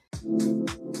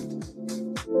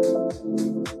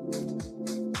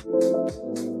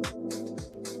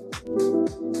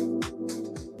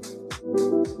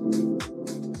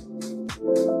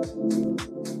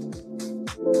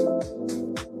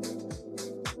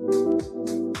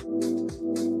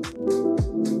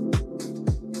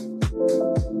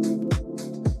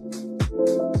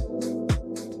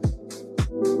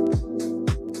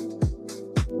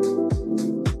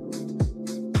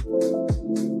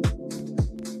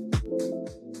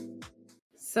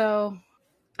So,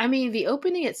 I mean, the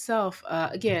opening itself,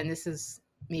 again, this is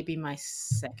maybe my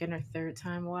second or third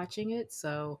time watching it.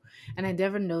 So, and I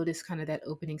never noticed kind of that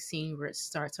opening scene where it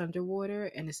starts underwater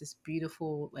and it's this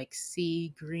beautiful, like,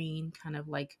 sea green, kind of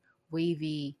like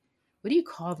wavy. What do you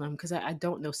call them? Because I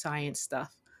don't know science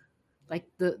stuff. Like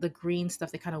the green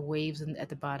stuff that kind of waves at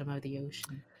the bottom of the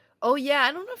ocean. Oh, yeah,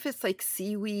 I don't know if it's, like,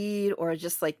 seaweed or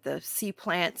just, like, the sea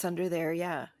plants under there,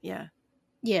 yeah, yeah.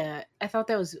 Yeah, I thought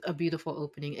that was a beautiful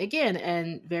opening again,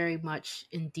 and very much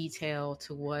in detail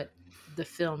to what the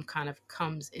film kind of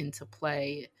comes into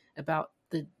play about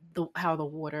the how the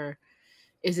water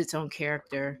is its own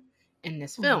character in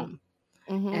this Mhm, film,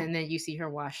 mhm, and then you see her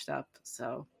washed up.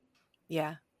 So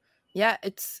yeah. Yeah,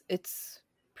 it's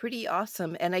pretty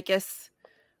awesome, and I guess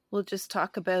we'll just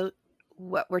talk about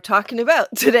what we're talking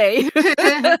about today,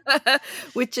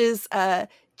 which is,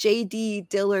 J.D.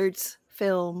 Dillard's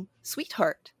film,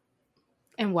 Sweetheart.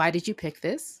 and why did you pick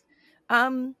this?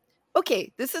 Um,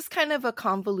 okay, this is kind of a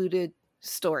convoluted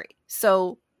story.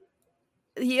 So,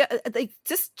 yeah, like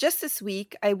just this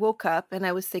week, I woke up and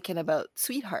I was thinking about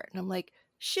Sweetheart, and I'm like,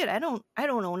 shit, I don't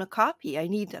own a copy. I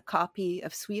need a copy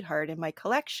of Sweetheart in my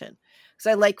collection because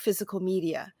I like physical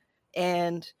media,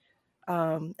 and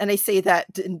I say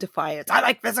that in defiance. I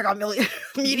like physical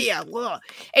media. Ugh.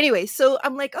 Anyway, so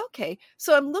I'm like, okay.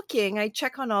 So I'm looking. I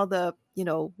check on all the,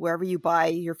 wherever you buy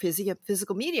your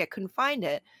physical media. Couldn't find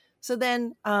it. So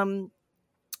then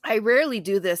I rarely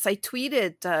do this. I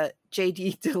tweeted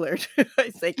JD Dillard.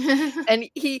 It's like, and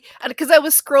because I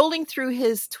was scrolling through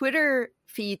his Twitter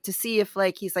feed to see if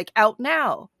like he's like out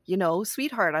now,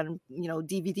 Sweetheart on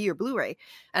DVD or Blu-ray,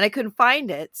 and I couldn't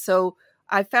find it. So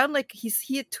I found like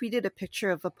he had tweeted a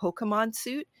picture of a Pokemon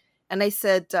suit, and I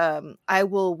said I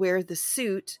will wear the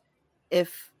suit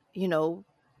if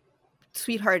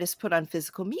Sweetheart is put on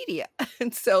physical media,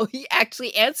 and so he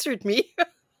actually answered me.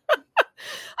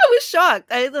 I was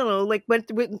shocked. I don't know, like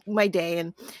went with my day,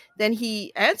 and then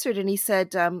he answered and he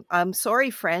said, "I'm sorry,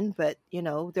 friend, but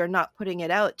they're not putting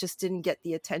it out. Just didn't get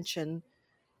the attention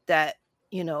that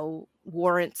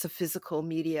warrants a physical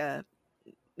media,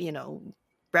 you know,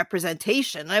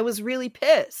 representation." I was really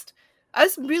pissed. I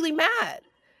was really mad,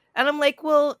 and I'm like,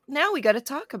 "Well, now we got to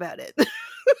talk about it,"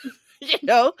 you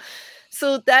know.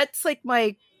 So that's like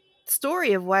my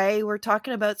story of why we're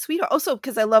talking about Sweetheart. Also,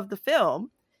 because I love the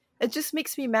film, it just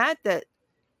makes me mad that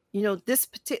this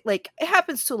particular, like, it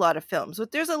happens to a lot of films,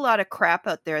 but there's a lot of crap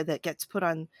out there that gets put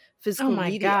on Oh physical my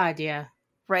media, god, yeah.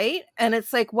 right? And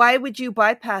it's like, why would you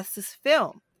bypass this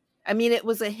film? I mean, it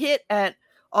was a hit at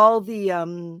all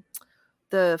the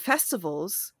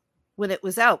festivals when it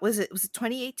was out. Was it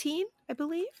 2018, I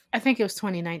believe? I think it was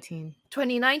 2019.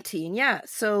 2019, yeah.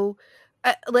 So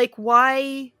like,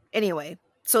 why anyway?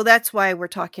 So that's why we're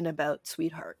talking about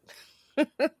Sweetheart.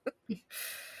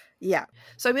 Yeah.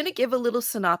 So I'm going to give a little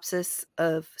synopsis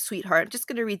of Sweetheart. I'm just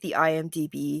going to read the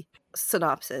IMDb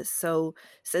synopsis. So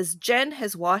it says Jen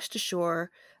has washed ashore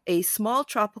a small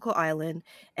tropical island,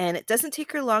 and it doesn't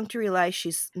take her long to realize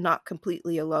she's not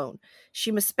completely alone.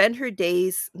 She must spend her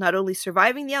days not only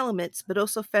surviving the elements, but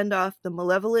also fend off the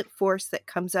malevolent force that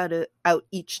comes out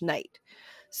each night.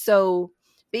 So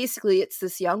basically, it's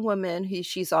this young woman who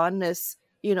she's on this,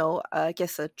 I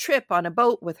guess a trip on a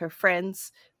boat with her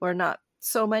friends, or not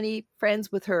so many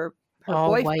friends, with her All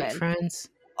white boyfriend, friends.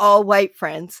 all white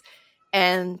friends,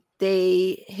 and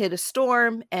they hit a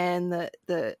storm, and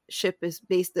the ship is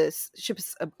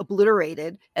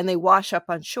obliterated, and they wash up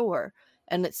on shore,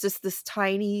 and it's just this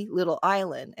tiny little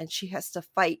island, and she has to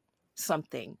fight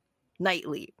something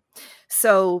nightly.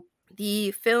 So the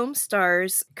film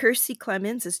stars Kiersey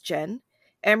Clemons as Jen,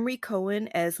 Emery Cohen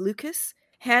as Lucas,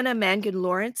 Hannah Mangan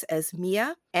Lawrence as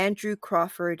Mia, Andrew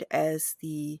Crawford as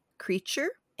the creature,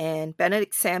 and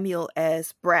Benedict Samuel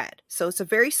as Brad. So it's a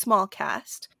very small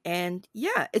cast. And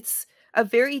yeah, it's a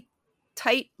very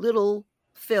tight little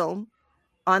film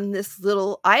on this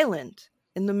little island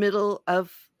in the middle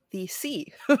of the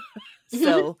sea.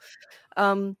 So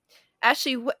um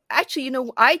actually,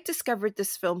 I discovered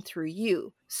this film through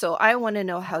you. So I want to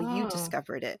know how you Oh.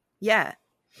 discovered it. Yeah.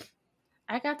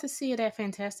 I got to see it at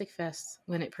Fantastic Fest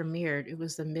when it premiered. It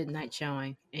was the midnight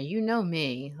showing, and you know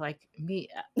me, like me,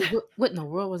 what in the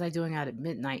world was I doing out at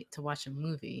midnight to watch a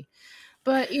movie?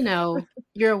 But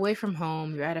you're away from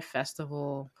home, you're at a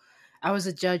festival. I was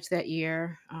a judge that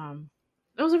year.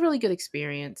 It was a really good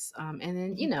experience. And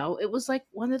then Mhm. it was like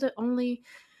one of the only,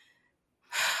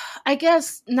 I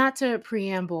guess, not to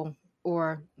preamble,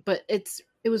 but it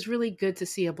was really good to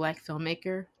see a black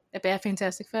filmmaker at Bad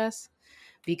Fantastic Fest,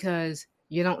 because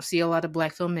you don't see a lot of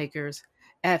black filmmakers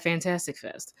at Fantastic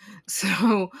Fest.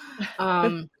 So,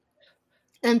 um,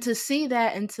 and to see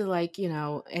that, and to like,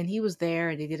 and he was there,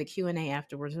 and they did a Q&A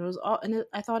afterwards. And it was all,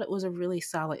 I thought it was a really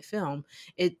solid film.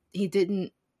 He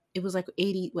didn't, it was like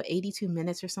 82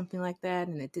 minutes or something like that.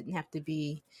 And it didn't have to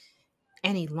be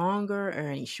any longer or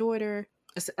any shorter.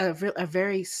 It's a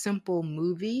very simple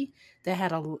movie that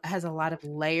has a lot of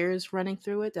layers running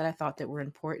through it that I thought that were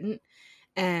important.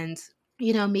 And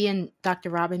me and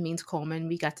Dr. Robin Means Coleman,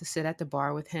 we got to sit at the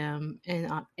bar with him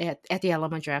and at the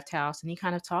Alamo Draft House, and he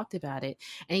kind of talked about it.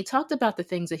 And he talked about the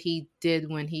things that he did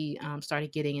when he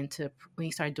started getting into when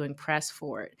he started doing press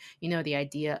for it. The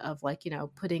idea of like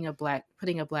putting a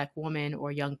black woman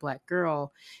or young black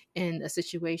girl in a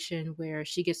situation where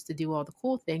she gets to do all the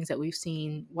cool things that we've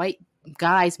seen white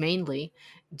guys mainly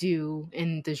do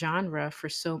in the genre for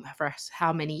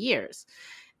how many years,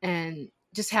 and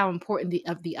just how important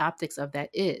the optics of that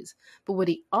is. But what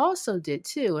he also did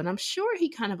too, and I'm sure he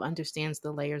kind of understands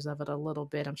the layers of it a little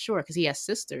bit, I'm sure, because he has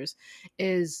sisters,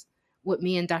 is what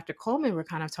me and Dr. Coleman were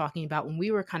kind of talking about when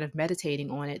we were kind of meditating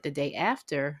on it the day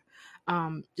after.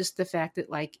 Just the fact that,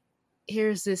 like,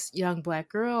 here's this young black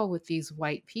girl with these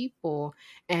white people,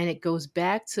 and it goes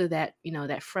back to that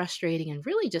that frustrating and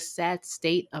really just sad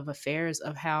state of affairs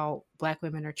of how black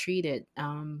women are treated.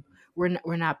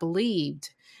 We're not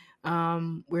believed.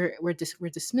 We're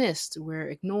dismissed, we're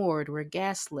ignored, we're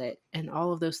gaslit, and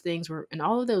all of those things were, and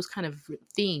all of those kind of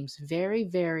themes, very,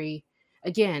 very,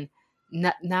 again,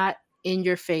 not in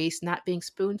your face, not being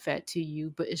spoon fed to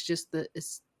you, but it's just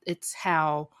it's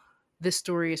how the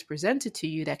story is presented to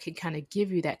you that can kind of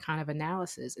give you that kind of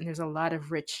analysis. And there's a lot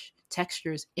of rich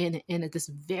textures in this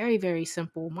very, very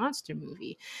simple monster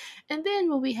movie. And then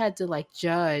when we had to like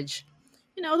judge,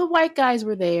 the white guys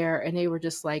were there, and they were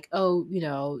just like, oh,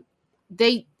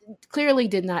 they clearly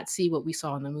did not see what we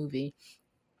saw in the movie,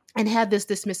 and had this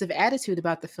dismissive attitude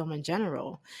about the film in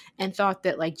general, and thought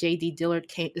that like J.D.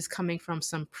 Dillard is coming from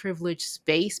some privileged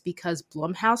space because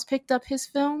Blumhouse picked up his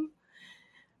film,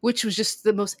 which was just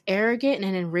the most arrogant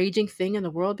and enraging thing in the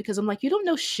world, because I'm like, you don't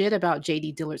know shit about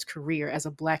J.D. Dillard's career as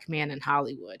a black man in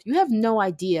Hollywood. You have no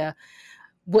idea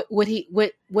what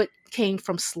came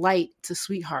from Slight to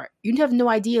Sweetheart. You have no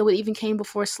idea what even came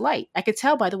before Slight. I could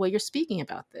tell by the way you're speaking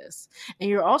about this. And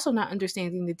you're also not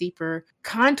understanding the deeper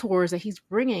contours that he's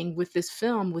bringing with this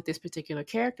film, with this particular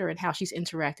character, and how she's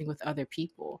interacting with other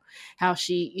people. How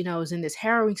she, is in this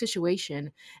harrowing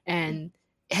situation and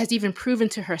has even proven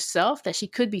to herself that she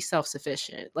could be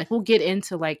self-sufficient. Like, we'll get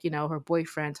into like, her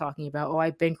boyfriend talking about, oh,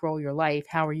 I bankroll your life,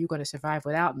 how are you going to survive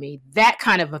without me? That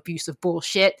kind of abusive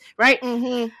bullshit, right?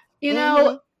 Mhm. you know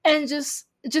Mhm. and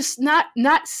just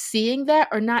not seeing that,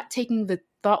 or not taking the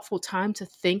thoughtful time to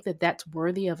think that that's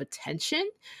worthy of attention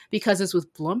because it's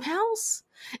with Blumhouse.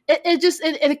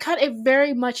 It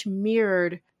very much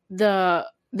mirrored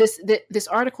this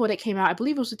article that came out, I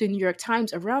believe it was with the New York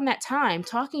Times around that time,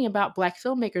 talking about black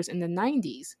filmmakers in the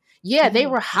 90s. Yeah, they Mhm.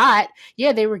 were hot.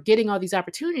 Yeah, they were getting all these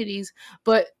opportunities,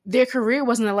 but their career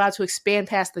wasn't allowed to expand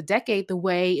past the decade the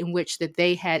way in which that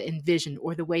they had envisioned,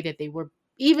 or the way that they were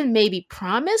even maybe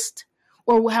promised,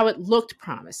 or how it looked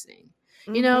promising.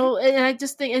 Mhm. And I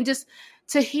just think, and just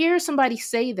to hear somebody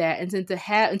say that, and then to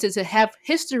have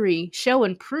history show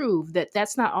and prove that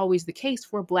that's not always the case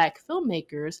for black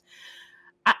filmmakers.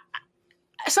 I,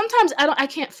 Sometimes I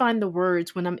can't find the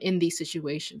words when I'm in these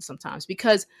situations sometimes,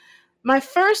 because my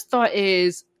first thought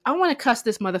is, I want to cuss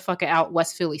this motherfucker out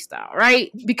West Philly style,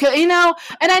 right? Because and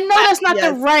I know that's not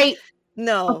the Yes. right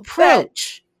No,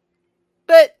 approach.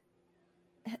 but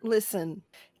listen,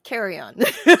 carry on.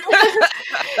 Yeah,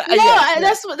 yeah,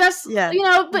 That's yeah.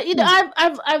 but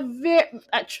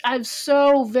I've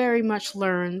so very much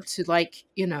learned to, like,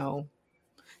 to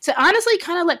honestly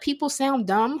kind of let people sound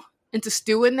dumb and to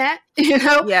stew in that.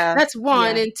 Yeah, That's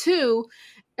one. yeah. And two,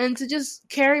 and to just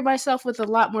carry myself with a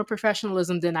lot more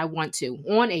professionalism than I want to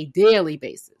on a daily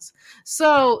basis.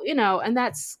 So, and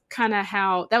that's kind of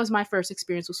how that was my first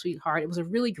experience with Sweetheart. It was a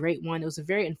really great one. It was a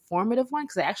very informative one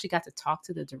because I actually got to talk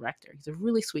to the director. He's a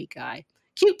really sweet guy.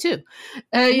 Cute too.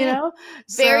 Mhm.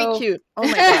 Very So cute. Oh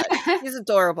my god. He's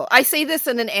adorable. I say this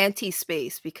in an anti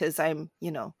space because I'm,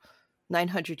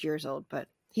 900 years old, but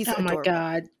he's Oh my adorable.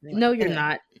 god. Anyway, No, you're anyway.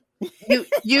 not.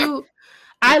 You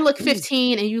I look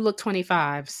 15 and you look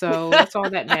 25. So that's all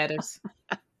that matters.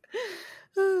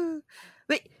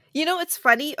 But it's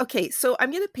funny. Okay, so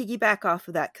I'm going to piggyback off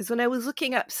of that because when I was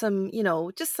looking up some,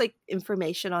 just like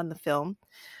information on the film,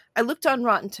 I looked on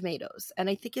Rotten Tomatoes, and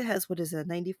I think it has, what is it,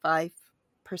 95%,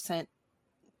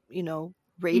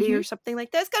 rating or Mhm. something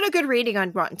like that. It's got a good rating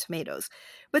on Rotten Tomatoes.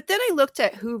 But then I looked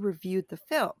at who reviewed the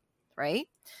film, right?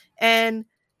 And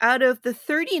out of the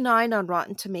 39 on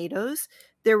Rotten Tomatoes,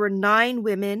 there were 9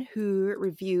 women who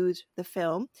reviewed the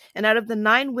film. And out of the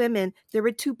 9 women, there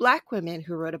were 2 Black women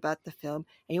who wrote about the film.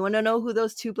 And you want to know who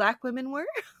those 2 Black women were?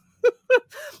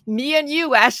 Me and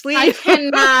you, I Ashley.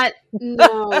 cannot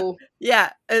no.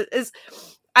 Yeah.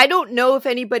 I don't know if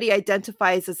anybody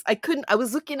identifies as, I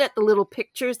was looking at the little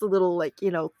pictures, the little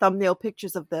thumbnail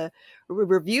pictures of the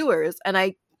reviewers, and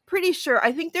I pretty sure,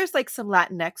 I think there's like some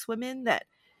Latinx women that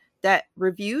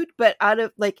reviewed, but out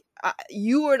of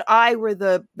you and I were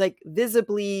the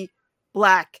visibly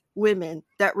Black women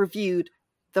that reviewed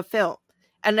the film.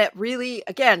 And that really,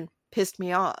 again, pissed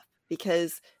me off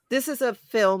because this is a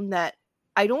film that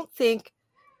I don't think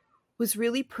was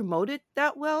really promoted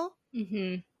that well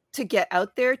Mhm. to get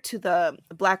out there to the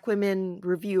Black women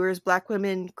reviewers, Black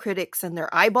women critics and their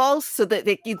eyeballs so that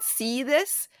they could see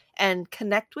this and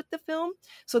connect with the film.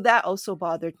 So that also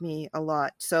bothered me a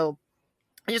lot. So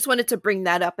I just wanted to bring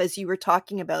that up as you were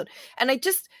talking about. And I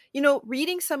just,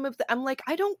 reading some of I'm like,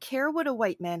 I don't care what a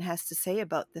white man has to say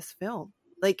about this film.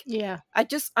 Like, Yeah.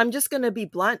 I'm just going to be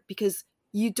blunt because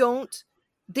they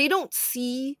don't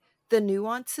see the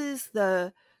nuances,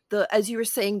 as you were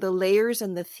saying, the layers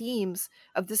and the themes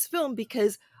of this film,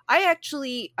 because I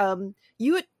actually,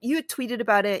 you had tweeted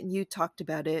about it and you talked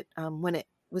about it when it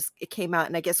came out,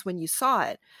 and I guess when you saw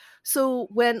it. So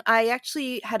when I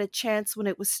actually had a chance when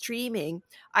it was streaming,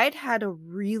 I'd had a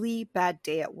really bad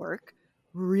day at work,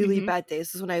 really Mhm. bad day.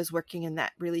 This is when I was working in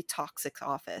that really toxic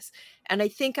office, and I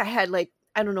think I had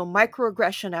I don't know,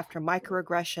 microaggression after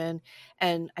microaggression,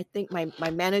 and I think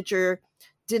my manager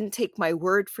didn't take my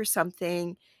word for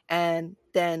something, and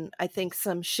then I think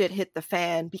some shit hit the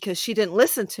fan because she didn't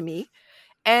listen to me.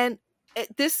 And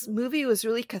this movie was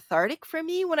really cathartic for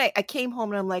me when I came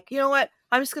home, and I'm like, you know what?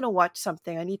 I'm just going to watch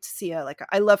something. I need to see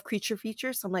I love creature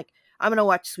features. So I'm like, I'm going to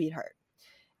watch Sweetheart.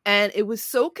 And it was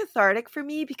so cathartic for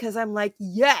me because I'm like,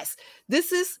 yes,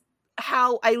 this is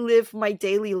how I live my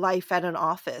daily life at an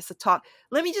office.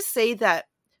 Let me just say that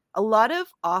a lot of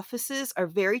offices are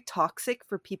very toxic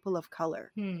for people of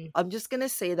color. Hmm. I'm just going to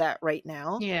say that right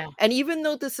now. Yeah. And even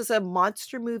though this is a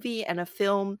monster movie and a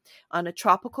film on a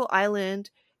tropical island,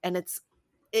 and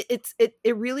it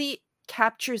really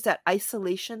captures that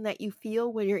isolation that you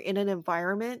feel when you're in an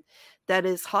environment that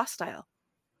is hostile,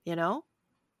 you know?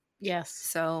 Yes.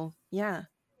 So, yeah.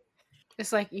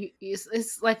 It's like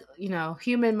it's like,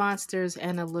 human monsters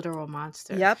and a literal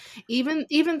monster. Yep.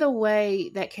 Even the way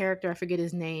that character, I forget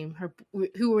his name,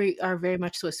 who we are very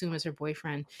much to assume is her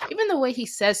boyfriend. Even the way he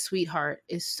says "sweetheart"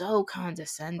 is so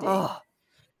condescending. Oh.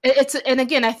 And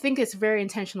again, I think it's very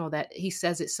intentional that he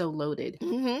says it so loaded.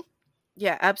 Mm-hmm.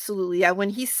 Yeah, absolutely. Yeah, when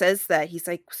he says that, he's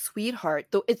like, sweetheart.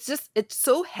 Though it's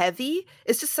so heavy.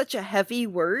 It's just such a heavy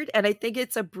word. And I think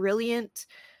it's a brilliant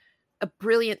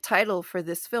title for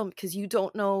this film because you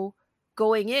don't know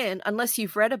going in, unless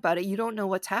you've read about it, you don't know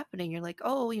what's happening. You're like,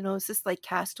 oh, is this like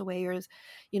Castaway, or is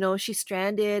she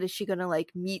stranded? Is she gonna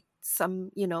meet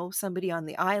somebody on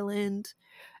the island?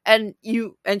 And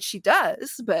she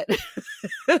does, but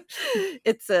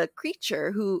it's a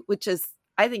creature which is,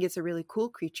 I think it's a really cool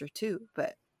creature too,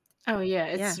 but Oh yeah,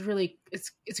 yeah. it's really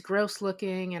it's gross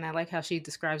looking, and I like how she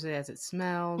describes it as it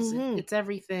smells. Mm-hmm. It's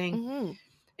everything. Mm-hmm.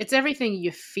 It's everything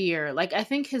you fear. Like, I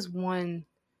think his one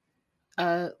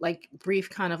brief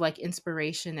kind of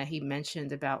inspiration that he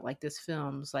mentioned about this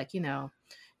film's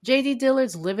JD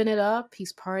Dillard's living it up.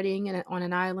 He's partying on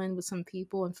an island with some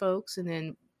people and folks, and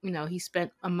then he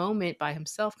spent a moment by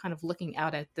himself kind of looking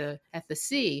out at the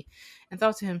sea and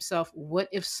thought to himself, what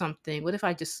if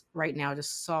I just right now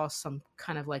just saw some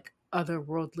kind of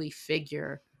otherworldly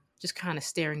figure just kind of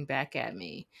staring back at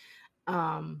me.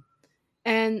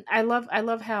 And I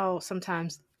love how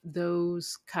sometimes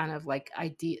those kind of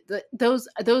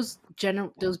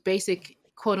those basic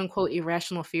quote unquote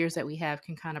irrational fears that we have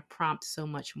can kind of prompt so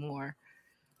much more.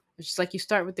 It's just like you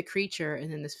start with the creature,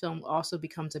 and then this film also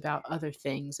becomes about other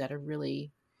things that are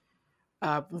really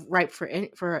ripe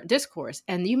for discourse.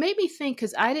 And you made me think,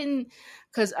 because I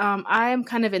am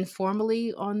kind of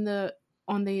informally on the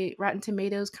on the Rotten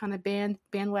Tomatoes kind of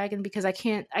bandwagon because I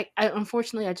can't I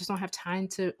unfortunately I just don't have time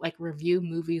to like review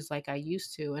movies like I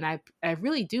used to. And I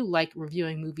really do like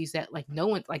reviewing movies that like no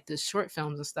one like the short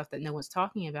films and stuff that no one's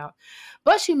talking about.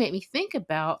 But she made me think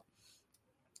about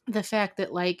the fact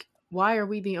that like why are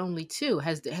we the only two?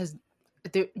 Has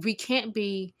there we can't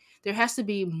be there has to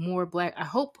be more black I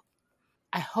hope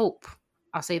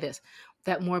I'll say this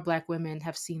that more black women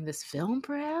have seen this film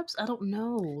perhaps. I don't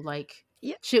know. Like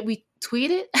Yeah. should we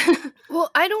tweet it? Well,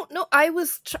 I don't know. I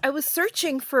was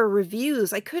searching for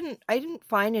reviews. I didn't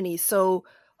find any. So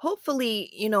hopefully,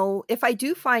 if I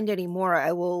do find any more,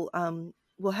 I will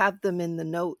have them in the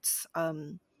notes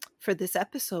for this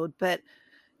episode. But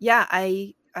yeah,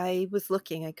 I was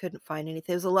looking, I couldn't find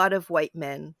anything. There's a lot of white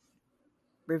men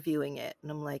reviewing it,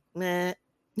 and I'm like, meh.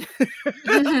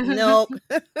 Nope.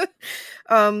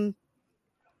 um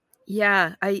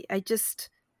yeah, I just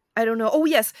I don't know. Oh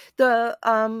yes, the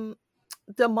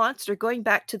monster, going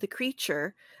back to the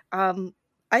creature,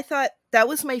 I thought that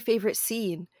was my favorite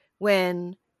scene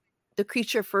when the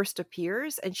creature first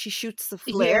appears and she shoots the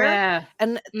flare, Yeah.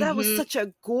 and that was Mhm. such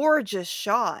a gorgeous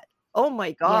shot. Oh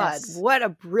my god, Yes. what a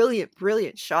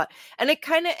brilliant shot. And it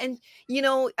kind of, and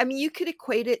I mean, you could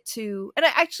equate it to, and I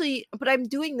actually, but I'm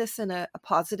doing this in a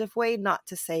positive way, not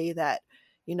to say that,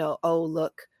 oh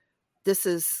look, this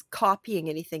is copying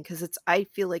anything, because I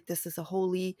feel like this is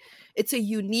it's a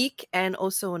unique and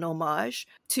also an homage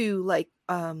to like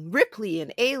Ripley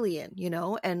and Alien,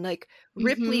 and like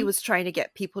Ripley Mhm. was trying to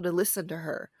get people to listen to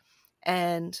her,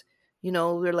 and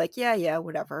they're like, yeah,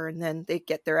 whatever, and then they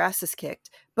get their asses kicked,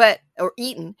 but or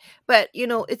eaten. But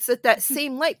it's at that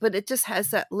same light, but it just has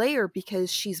that layer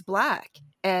because she's black,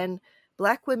 and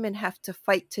black women have to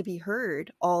fight to be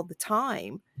heard all the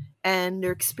time, and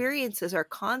their experiences are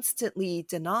constantly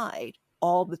denied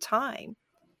all the time.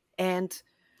 And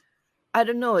I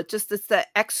don't know, it's that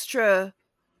extra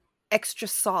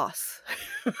sauce.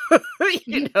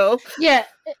 you know Yeah,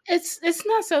 it's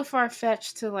not so far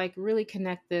fetched to like really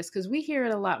connect this because we hear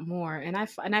it a lot more, and I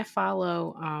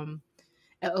follow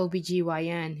a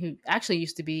OBGYN who actually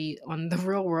used to be on the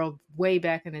Real World way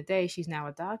back in the day. She's now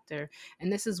a doctor,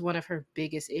 and this is one of her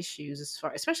biggest issues as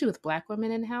far, especially with Black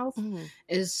women in health, Mhm,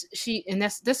 is she, and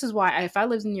this is why if I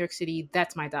lived in New York City,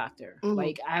 that's my doctor. mhm.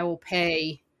 Like I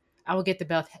will get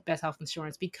the best health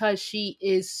insurance because she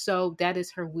is so that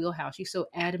is her wheelhouse. She's so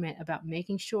adamant about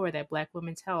making sure that Black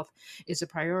women's health is a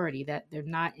priority, that they're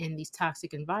not in these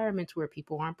toxic environments where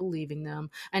people aren't believing them.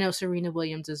 I know Serena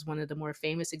Williams is one of the more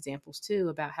famous examples too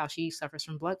about how she suffers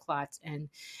from blood clots, and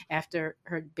after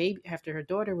her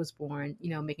daughter was born,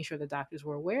 making sure the doctors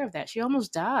were aware of that, she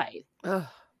almost died. Ugh.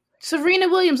 Serena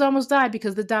Williams almost died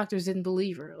because the doctors didn't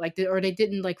believe her, or they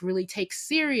didn't like really take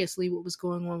seriously what was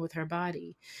going on with her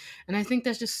body, and I think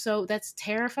that's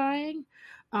terrifying.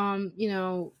 You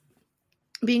know,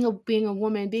 being a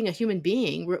woman, being a human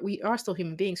being, we are still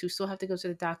human beings who still have to go to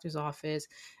the doctor's office,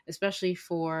 especially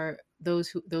for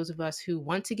those of us who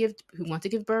want to give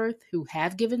birth, who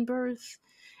have given birth,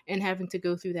 and having to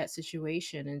go through that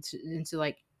situation and to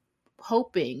like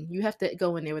hoping you have to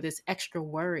go in there with this extra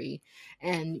worry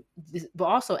but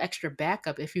also extra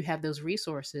backup if you have those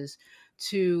resources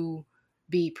to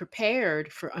be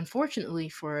prepared for, unfortunately,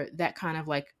 for that kind of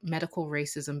like medical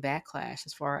racism backlash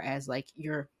as far as like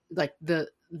your like the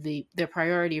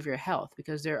priority of your health,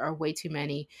 because there are way too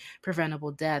many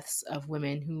preventable deaths of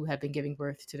women who have been giving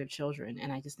birth to their children,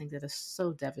 and I just think that is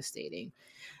so devastating.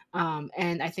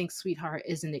 And I think Sweetheart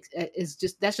is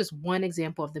just that's just one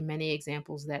example of the many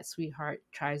examples that Sweetheart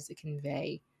tries to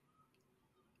convey.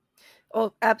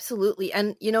 Oh, absolutely.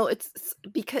 And it's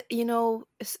because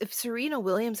if Serena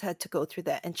Williams had to go through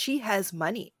that, and she has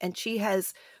money and she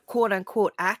has quote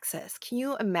unquote access, can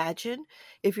you imagine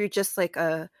if you're just like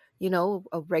a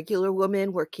regular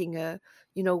woman working a,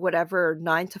 whatever,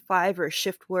 9 to 5 or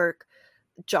shift work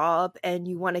job, and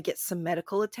you want to get some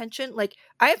medical attention? Like,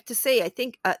 I have to say, I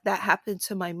think that happened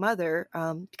to my mother,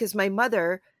 because my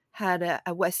mother had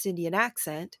a West Indian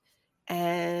accent,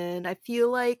 and I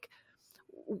feel like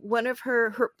one of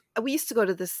her we used to go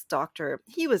to this doctor.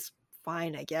 He was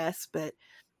fine, I guess, but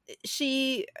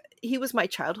she he was my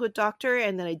childhood doctor,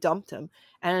 and then I dumped him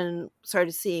and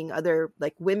started seeing other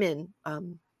like women,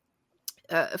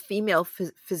 female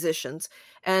physicians,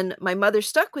 and my mother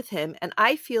stuck with him, and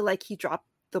I feel like he dropped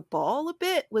the ball a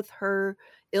bit with her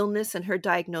illness and her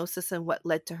diagnosis and what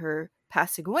led to her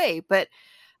passing away. But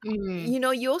Mm.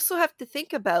 you also have to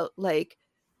think about like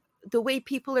the way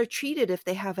people are treated if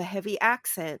they have a heavy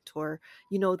accent, or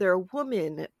they're a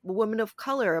woman of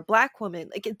color, a black woman.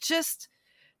 Like, it just,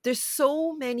 there's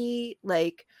so many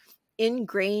like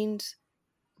ingrained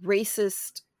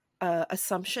racist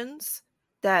assumptions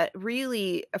that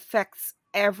really affects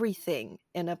everything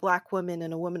in a Black woman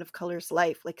and a woman of color's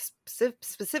life, like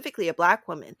specifically a Black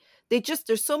woman.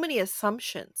 There's so many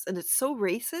assumptions and it's so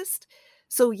racist.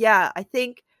 So yeah, I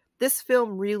think this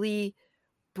film really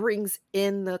brings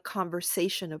in the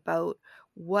conversation about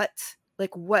what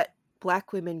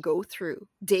Black women go through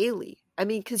daily. I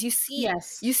mean, because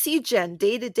Yes. you see Jen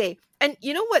day to day, and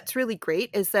you know what's really great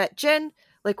is that Jen,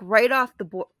 like right off the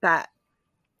bat,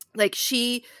 like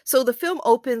so the film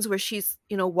opens where she's,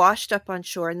 you know, washed up on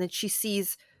shore, and then she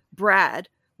sees Brad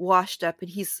washed up, and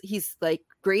he's like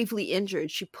gravely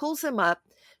injured. She pulls him up,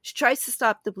 she tries to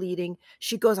stop the bleeding.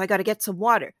 She goes, I got to get some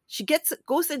water. She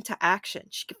goes into action.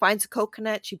 She finds a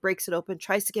coconut, she breaks it open,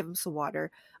 tries to give him some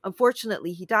water.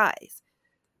 Unfortunately, he dies.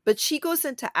 But she goes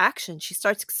into action. She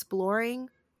starts exploring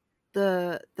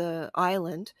the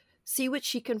island, see what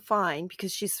she can find,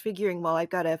 because she's figuring, well, I've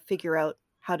got to figure out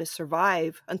how to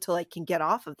survive until I can get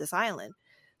off of this island.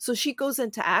 So she goes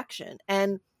into action,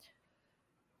 and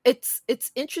it's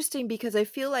interesting because I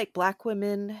feel like Black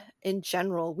women in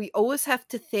general, we always have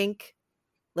to think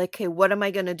like, hey, what am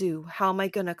I going to do? How am I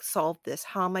going to solve this?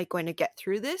 How am I going to get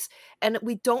through this? And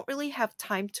we don't really have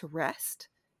time to rest,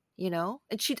 you know?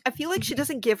 And I feel like she Mhm.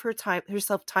 doesn't give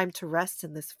herself time to rest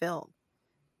in this film,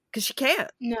 because she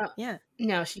can't. No, Yeah.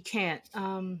 no, she can't.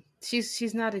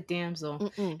 She's not a damsel,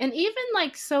 Mm-mm. and even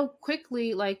like so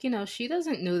quickly, like she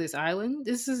doesn't know this island.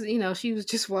 This is she was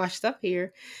just washed up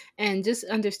here, and just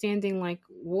understanding like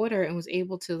water and was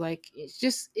able to like it's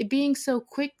just it being so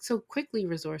quickly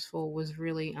resourceful was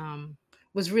really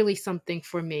something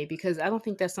for me because I don't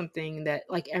think that's something that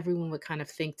like everyone would kind of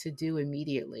think to do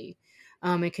immediately,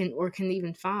 and can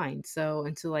even find. So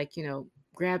and to like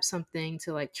grab something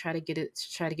to like try to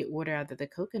get water out of the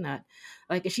coconut,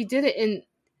 like if she did it in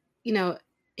you know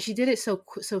she did it so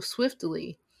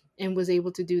swiftly and was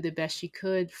able to do the best she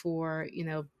could for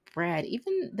Brad.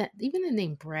 Even the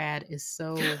name Brad is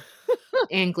so I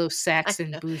Anglo-Saxon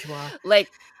know. bourgeois.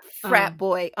 Like frat um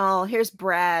boy. Oh, here's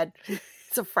Brad.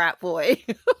 It's a frat boy.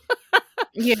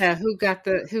 yeah, who got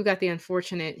the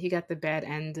unfortunate, he got the bad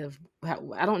end of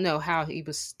I don't know how he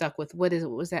was stuck with what is it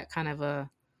was that kind of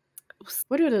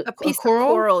what are A a piece of coral.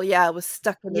 coral, yeah, was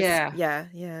stuck in this. Yeah. Yeah,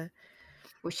 yeah.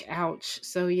 Which ouch.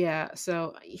 So yeah,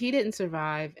 so he didn't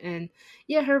survive, and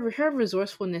yeah, her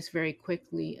resourcefulness very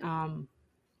quickly.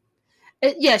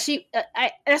 Yeah, she.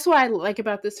 I that's what I like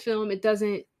about this film. It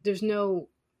doesn't. There's no.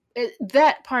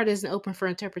 That part isn't open for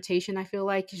interpretation. I feel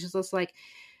like it's just like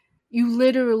you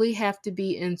literally have to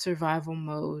be in survival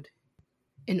mode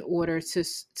in order to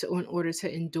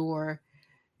endure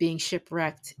being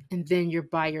shipwrecked, and then you're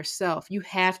by yourself. You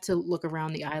have to look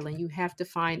around the island. You have to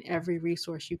find every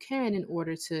resource you can in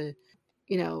order to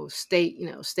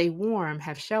stay warm,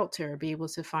 have shelter, be able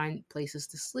to find places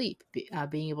to sleep,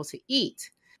 being able to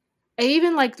eat. And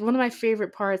even like one of my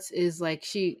favorite parts is like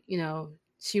she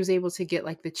was able to get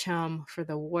like the chum for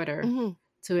the water Hmm.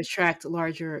 to attract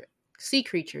larger sea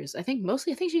creatures. I think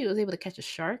she was able to catch a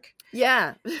shark.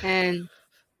 Yeah. and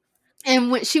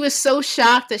and when she was so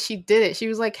shocked that she did it, she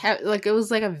was like like it was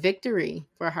like a victory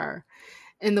for her.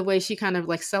 And the way she kind of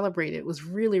like celebrated was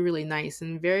really really nice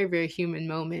and very very human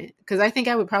moment, because I think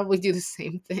I would probably do the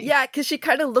same thing. Yeah, because she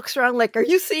kind of looks around like, "Are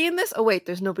you seeing this? Oh wait,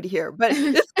 there's nobody here." But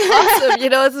it's awesome, you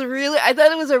know. I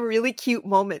thought it was a really cute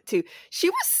moment too. She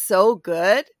was so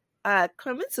good.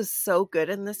 Clemens was so good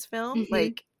in this film. Hmm.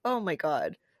 Like, oh my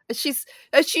god, she's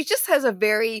she just has a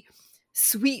very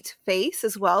sweet face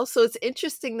as well. So it's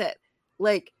interesting that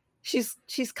like she's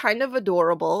kind of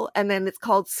adorable, and then it's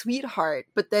called Sweetheart,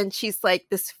 but then she's like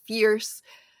this fierce,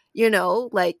 you know,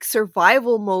 like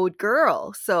survival mode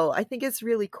girl. So I think it's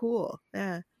really cool.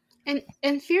 Yeah.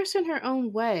 And fierce in her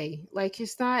own way. Like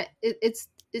it's not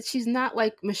she's not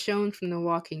like Michonne from The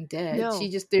Walking Dead. She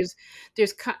No. just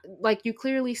like you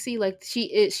clearly see like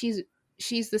she's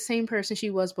the same person she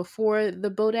was before the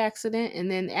boat accident and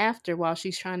then after, while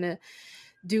she's trying to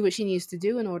do what she needs to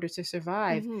do in order to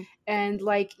survive. Hmm. And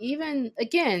like even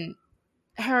again,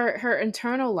 her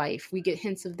internal life, we get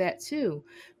hints of that too,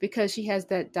 because she has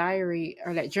that diary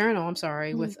or that journal, I'm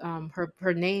sorry, Hmm. with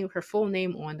her full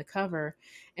name on the cover.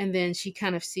 And then she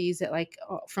kind of sees that like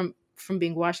from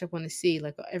being washed up on the sea,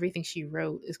 like everything she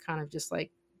wrote is kind of just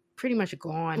like pretty much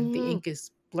gone. The Hmm. ink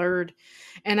is blurred.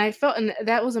 And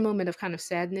that was a moment of kind of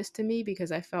sadness to me,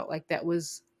 because I felt like that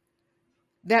was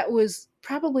that was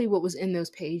probably what was in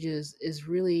those pages is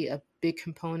really a big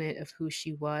component of who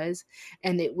she was.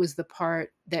 And it was the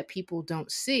part that people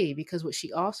don't see, because what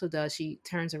she also does, she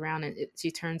turns around and she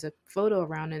turns a photo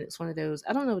around, and it's one of those,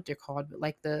 I don't know what they're called, but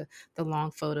like the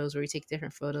long photos where you take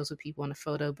different photos with people in a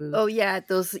photo Oh booth. yeah,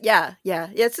 those yeah.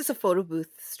 It's just a photo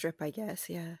booth strip, I guess.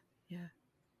 Yeah, yeah.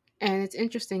 And it's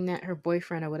interesting that her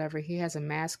boyfriend or whatever, he has a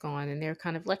mask on, and they're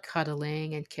kind of like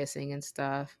cuddling and kissing and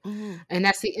stuff. Hmm. And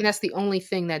that's the only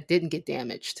thing that didn't get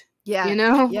damaged, you Yeah,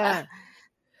 know? yeah.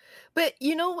 But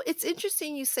it's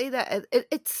interesting you say that.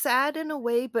 It's sad in a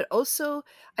way, but also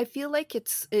I feel like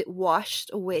it washed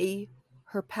away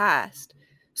her past.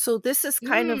 So this is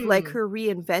kind of like Mm, her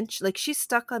reinvention. Like she's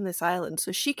stuck on this island,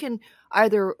 so she can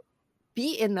either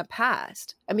be in the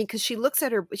past. I mean, because she looks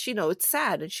at her, it's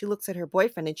sad, and she looks at her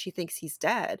boyfriend and she thinks he's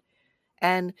dead.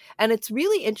 And it's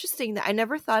really interesting that I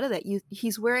never thought of that.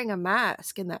 He's wearing a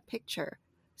mask in that picture.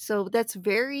 So that's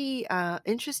very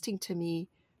interesting to me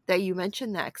that you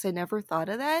mentioned that, because I never thought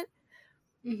of that.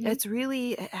 hmm. That's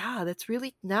really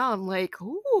now I'm like,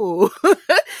 ooh.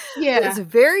 It's Yeah.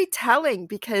 very telling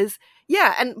because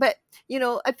yeah, but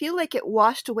I feel like it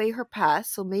washed away her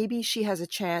past, so maybe she has a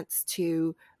chance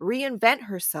to reinvent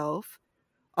herself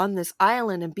on this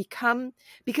island and become,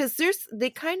 because they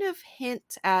kind of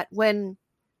hint at when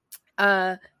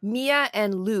Mia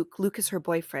and Luke is her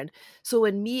boyfriend. So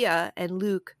when Mia and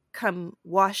Luke come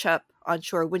wash up on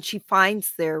shore, when she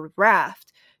finds their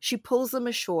raft, she pulls them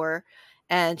ashore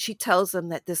and she tells them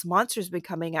that this monster's been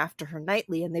coming after her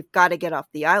nightly and they've got to get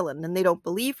off the island, and they don't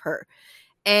believe her.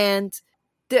 And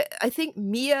I think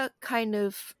Mia kind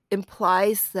of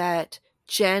implies that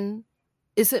Jen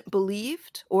isn't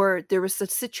believed, or there was a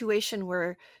situation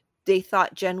where they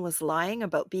thought Jen was lying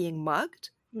about being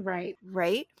mugged, Right.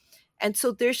 right? And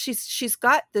so there she's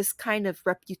got this kind of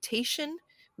reputation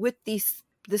with this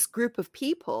group of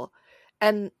people,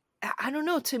 and I don't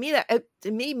know. To me, that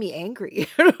it made me angry.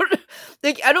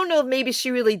 Like I don't know if maybe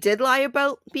she really did lie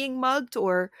about being mugged,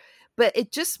 or, but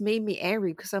it just made me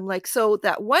angry because I'm like, so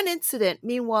that one incident.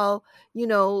 Meanwhile,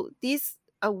 these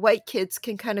white kids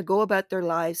can kind of go about their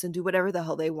lives and do whatever the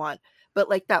hell they want, but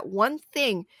like that one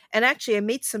thing. And actually, I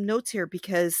made some notes here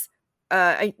because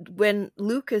when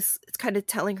Luke is kind of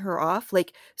telling her off,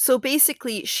 like, so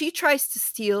basically she tries to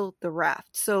steal the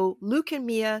raft. So Luke and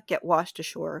Mia get washed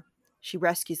ashore. She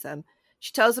rescues them.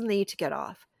 She tells them they need to get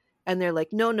off. And they're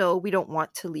like, no, no, we don't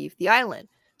want to leave the island.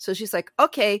 So she's like,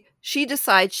 okay, she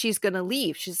decides she's going to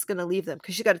leave. She's going to leave them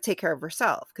because she's got to take care of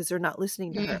herself because they're not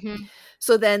listening to her. Hmm.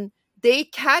 So then they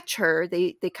catch her,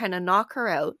 they kind of knock her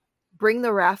out, bring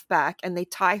the raft back, and they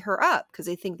tie her up because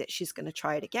they think that she's going to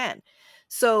try it again.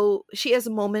 So she has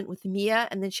a moment with Mia,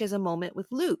 and then she has a moment with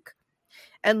Luke.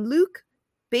 And Luke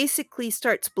basically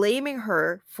starts blaming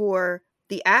her for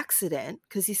the accident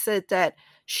because he said that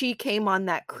she came on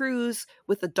that cruise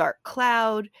with a dark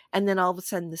cloud, and then all of a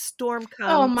sudden the storm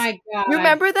Oh comes. my You God.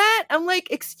 remember that? I'm like,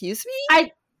 excuse me?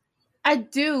 I I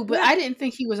do, but Yeah. I didn't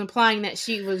think he was implying that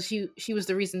she was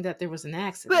the reason that there was an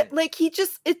But accident. like it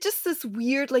just this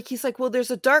weird, like he's like, well,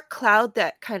 there's a dark cloud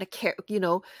that kind of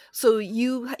so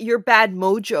your bad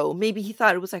mojo. Maybe he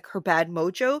thought it was like her bad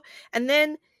mojo, and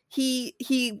then he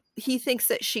thinks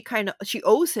that she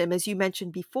owes him, as you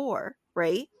mentioned before,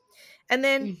 right? And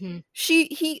then Hmm.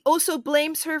 he also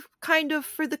blames her kind of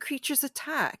for the creature's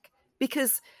attack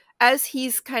because as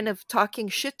he's kind of talking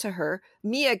shit to her,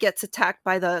 Mia gets attacked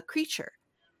by the creature,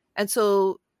 and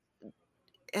so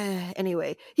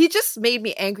anyway, he just made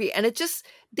me angry, and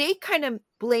they kind of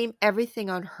blame everything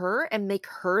on her and make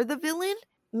her the villain.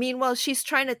 Meanwhile, she's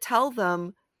trying to tell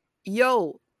them,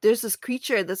 yo, there's this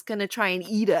creature that's going to try and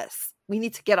eat us. We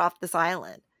need to get off this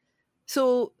island.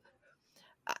 So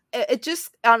it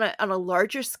just on a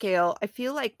larger scale, I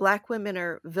feel like black women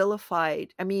are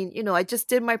vilified. I mean, I just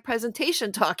did my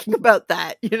presentation talking about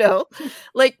that,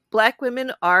 like black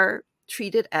women are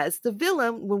treated as the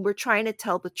villain when we're trying to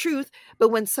tell the truth, but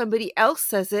when somebody else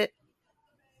says it,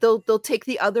 they'll take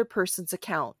the other person's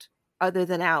account other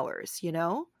than ours,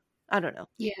 I don't know.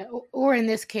 Yeah, or in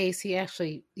this case, he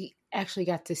actually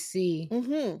got to see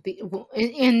Mhm.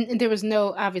 and there was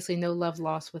obviously no love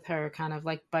lost with her, kind of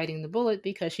like biting the bullet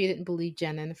because she didn't believe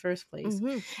Jen in the first place,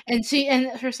 Mhm.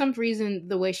 and for some reason,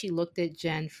 the way she looked at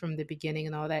Jen from the beginning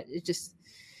and all that,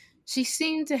 she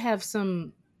seemed to have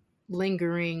some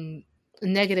lingering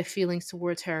negative feelings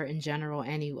towards her in general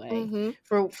anyway, Mhm.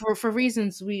 for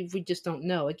reasons we just don't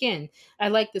know. Again, I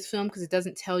like this film because it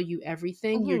doesn't tell you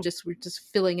everything. Mhm. We're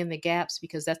just filling in the gaps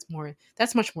because that's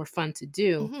much more fun to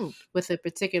do Mhm. with a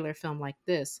particular film like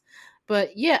this.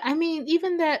 But yeah, I mean,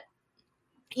 even that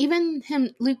even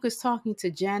Luke was talking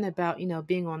to Jen about,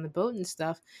 being on the boat and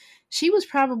stuff. She was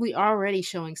probably already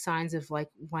showing signs of like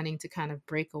wanting to kind of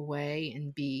break away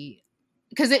and be,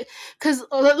 because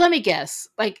let me guess,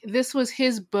 like this was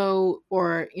his boat,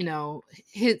 or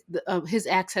his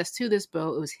access to this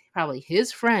boat. It was probably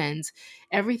his friends.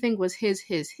 Everything was his,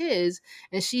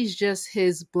 and she's just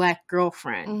his black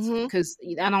girlfriend. Mm-hmm. Because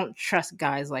I don't trust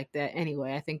guys like that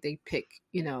anyway. I think they pick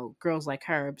girls like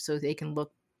her so they can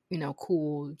look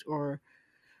cool, or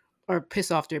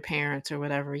piss off their parents or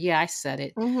whatever. Yeah, I said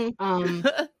it.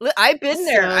 I've been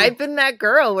there. So I've been that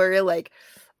girl where you're like,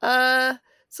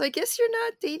 so I guess you're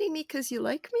not dating me because you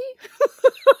like me?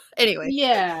 Anyway.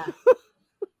 yeah,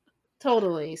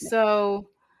 totally. So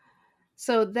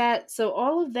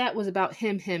all of that was about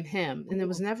him, and it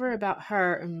was never about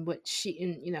her and what she,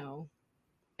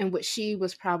 and what she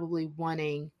was probably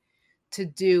wanting to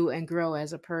do and grow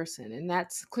as a person, and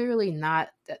that's clearly not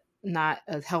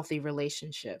a healthy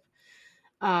relationship.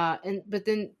 And but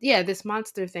then yeah, this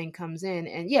monster thing comes in,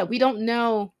 and yeah, we don't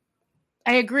know.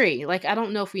 I agree. Like, I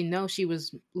don't know if we know she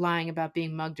was lying about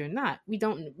being mugged or not. We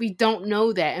don't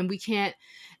know that, and we can't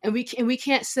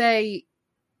say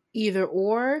either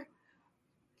or.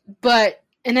 But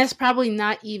and that's probably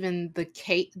not even the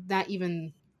case, not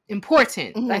even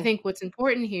important. I Mm-hmm. think what's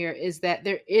important here is that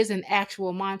there is an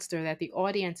actual monster that the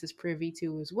audience is privy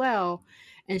to as well,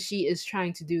 and she is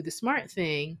trying to do the smart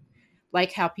thing,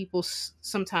 like how people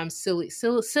sometimes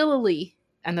sillily,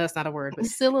 I know that's not a word, but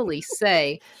sillily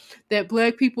say that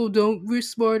black people don't, we're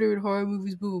smarter in horror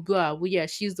movies, blah blah blah. Well, yeah,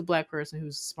 she's the black person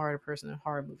who's a smarter person in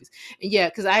horror movies. And yeah,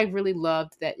 because I really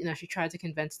loved that, she tried to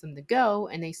convince them to go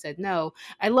and they said no.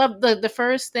 I love the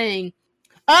first thing.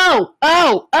 Oh,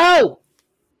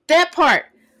 that part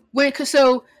where,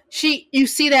 so you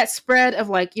see that spread of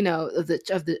like, of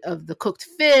the cooked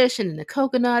fish and then the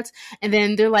coconuts, and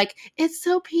then they're like, it's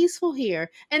so peaceful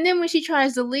here. And then when she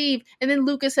tries to leave, and then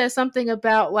Lucas says something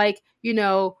about like,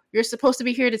 you're supposed to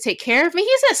be here to take care of me.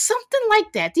 He says something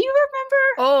like that. Do you remember?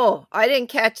 Oh, I didn't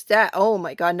catch that. Oh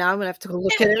my god, now I'm gonna have to go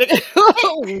look at it again. No,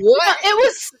 What? it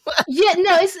was, yeah,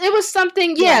 no, it was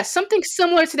something, Yeah. something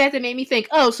similar to that made me think,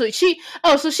 so she's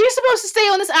supposed to stay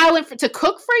on this island to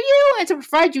cook for you and to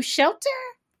provide you shelter.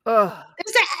 Ugh.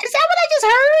 Is that what I just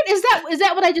heard? Is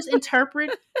that what I just interpret?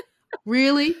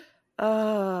 Really?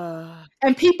 Uh,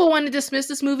 And people want to dismiss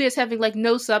this movie as having like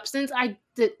no substance.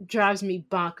 That drives me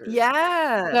bonkers.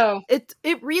 yeah. So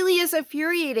It really is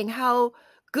infuriating how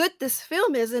good this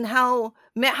film is and how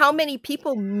many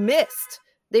people missed.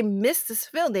 They missed this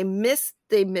film. They missed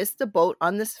the boat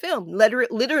on this film.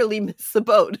 Literally missed the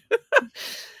boat.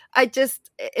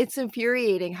 It's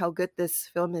infuriating how good this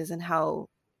film is and how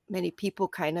many people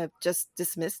kind of just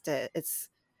dismissed it.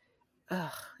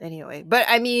 Anyway, but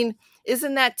I mean,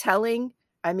 isn't that telling?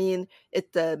 I mean,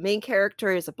 if the main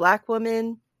character is a black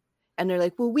woman and they're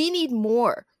like, well, we need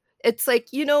more. It's like,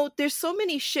 there's so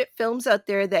many shit films out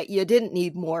there that you didn't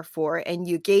need more for and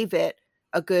you gave it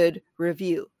a good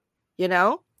review,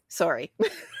 Sorry.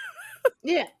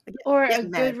 yeah, or a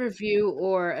Getting good mad. review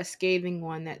or a scathing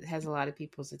one that has a lot of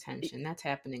people's attention. That's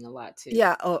happening a lot too.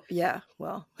 Yeah. Oh, yeah.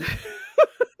 Well,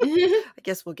 I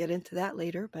guess we'll get into that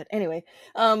later. But anyway,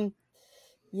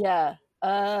 yeah.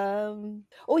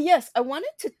 Oh yes, I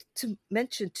wanted to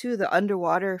mention too the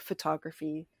underwater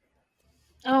photography.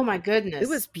 Oh my It was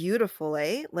goodness. beautiful,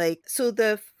 eh? Like, so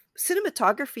the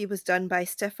cinematography was done by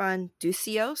Stefan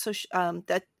Ducio. So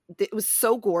that it was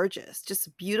so gorgeous,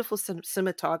 just beautiful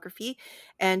cinematography.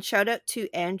 And shout out to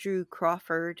Andrew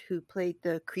Crawford who played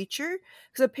the creature,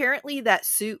 because apparently that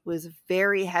suit was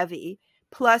very heavy.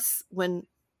 Plus, when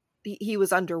he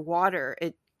was underwater,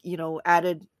 it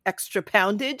added extra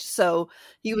poundage, so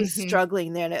he was Hmm.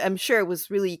 struggling there, and I'm sure it was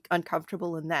really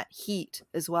uncomfortable in that heat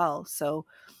as well. So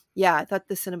yeah, I thought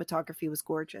the cinematography was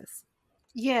gorgeous.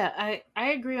 Yeah, I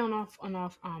agree on all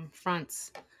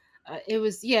fronts. It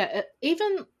was, yeah,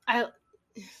 even I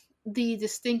the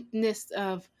distinctness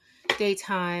of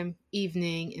daytime,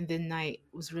 evening, and then night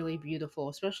was really beautiful.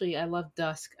 Especially, I love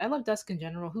dusk. I love dusk in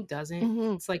general. Who doesn't?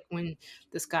 Hmm. It's like when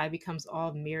the sky becomes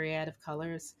all myriad of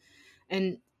colors,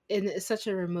 and it's such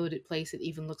a remote place. It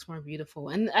even looks more beautiful.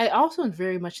 And I also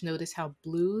very much noticed how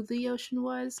blue the ocean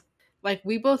was. Like,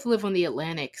 we both live on the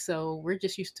Atlantic, so we're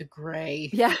just used to gray.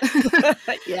 Yeah.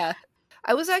 Yeah,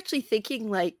 I was actually thinking,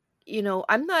 like,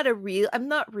 I'm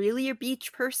not really a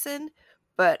beach person,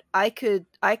 but I could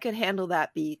handle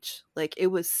that beach. Like, it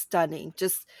was stunning,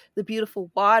 just the beautiful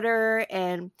water.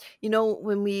 And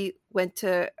when we went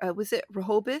to was it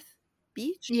Rehoboth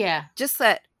Beach, Yeah. just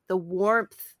that the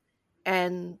warmth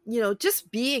and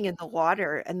just being in the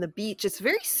water and the beach, it's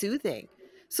very soothing.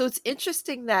 So it's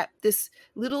interesting that this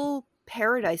little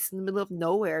paradise in the middle of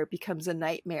nowhere becomes a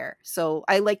nightmare. So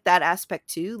I like that aspect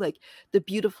too, like the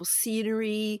beautiful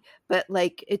scenery, but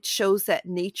like it shows that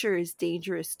nature is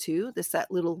dangerous too. This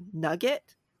that little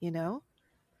nugget, you know?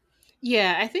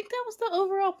 Yeah, I think that was the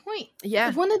overall point.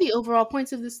 Yeah. One of the overall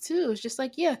points of this too is just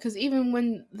like, yeah, because even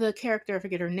when the character, I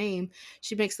forget her name,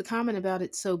 she makes the comment about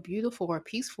it's so beautiful or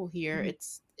peaceful here. Mhm.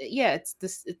 It's yeah, it's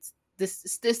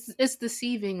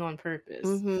deceiving on purpose,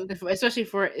 Mhm. especially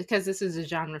for because this is a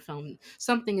genre film.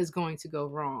 Something is going to go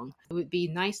wrong. It would be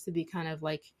nice to be kind of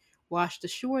like washed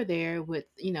ashore there with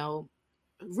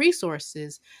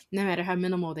resources, no matter how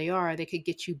minimal they are, they could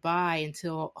get you by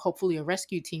until hopefully a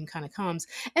rescue team kind of comes.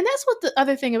 And that's what the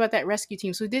other thing about that rescue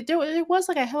team. So there was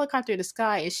like a helicopter in the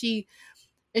sky, and she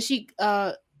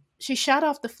shot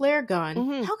off the flare gun.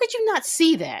 Mhm. How could you not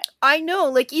see that? I know,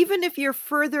 like even if you're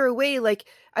further away, like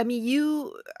I mean,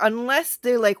 you unless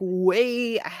they're like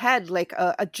way ahead, like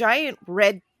a giant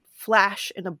red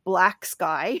flash in a black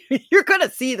sky, you're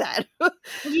gonna see that, you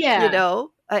Yeah.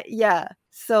 know. Yeah.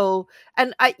 So,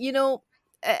 and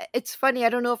it's funny. I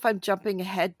don't know if I'm jumping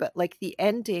ahead, but like the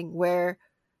ending where,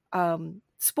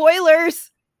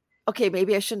 spoilers. Okay,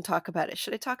 maybe I shouldn't talk about it.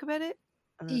 Should I talk about it?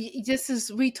 This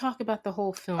is we talk about the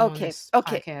whole film on Okay, this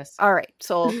okay. podcast. All right.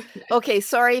 So, okay,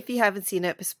 sorry if you haven't seen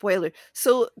it, but spoiler.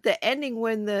 So the ending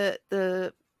when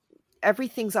the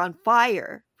everything's on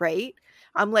fire, right?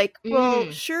 I'm like, well,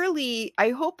 Mm, surely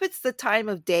I hope it's the time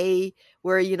of day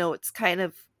where, it's kind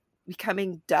of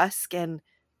becoming dusk and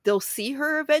they'll see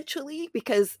her eventually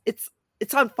because it's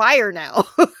on fire now.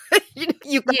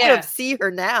 You kind of yeah. see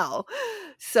her now.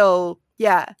 So,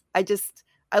 yeah, I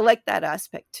like that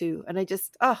aspect too. And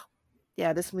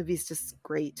yeah, this movie's just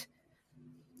great.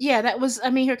 Yeah, that was,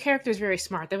 I mean, her character is very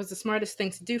smart. That was the smartest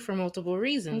thing to do for multiple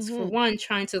reasons. For Mhm. one,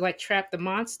 trying to like trap the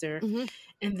monster, Mhm.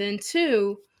 and then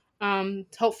two,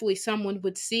 hopefully someone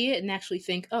would see it and actually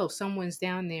think, oh, someone's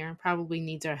down there and probably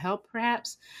needs our help,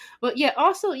 perhaps. But yeah,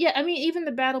 also, yeah, I mean, even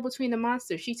the battle between the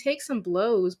monsters, she takes some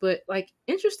blows, but like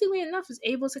interestingly enough, is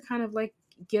able to kind of like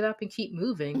get up and keep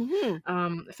moving. Mhm.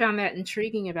 I found that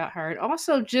intriguing about her, and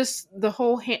also just the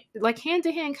whole like hand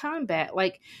to hand combat.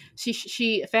 Like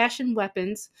she fashioned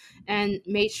weapons and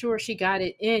made sure she got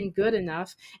it in good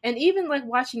enough, and even like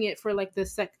watching it for like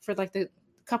the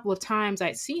couple of times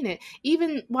I'd seen it,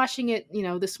 even watching it,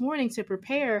 this morning to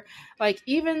prepare, like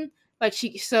even like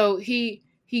he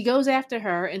goes after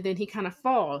her and then he kind of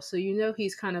falls. So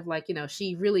he's kind of like,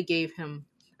 she really gave him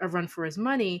a run for his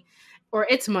money or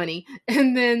its money.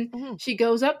 And then Mhm. she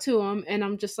goes up to him and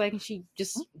I'm just like, she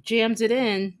just jams it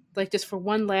in, like just for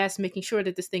one last making sure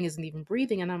that this thing isn't even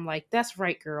breathing. And I'm like, that's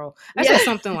right, girl. I said Yeah.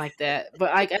 something like that,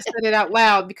 but I said it out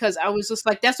loud because I was just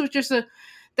like,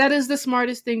 that is the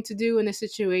smartest thing to do in a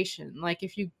situation. Like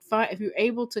if you're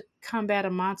able to combat a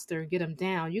monster and get him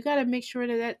down, you got to make sure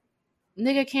that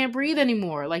nigga can't breathe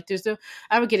anymore. Like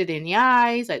I would get it in the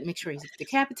eyes. I'd make sure he's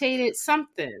decapitated.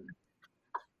 Something.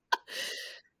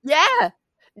 Yeah.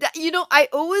 I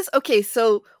always okay,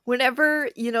 so whenever,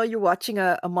 you're watching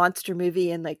a monster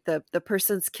movie and like the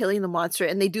person's killing the monster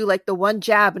and they do like the one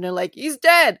jab and they're like, he's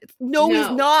dead. No, he's No,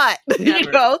 not.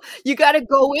 never. You gotta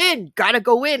go in.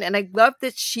 And I love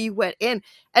that she went in.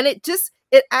 And it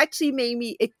actually made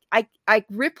me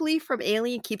Ripley from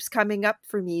Alien keeps coming up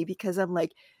for me because I'm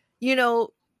like, you know,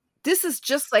 this is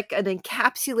just like an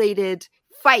encapsulated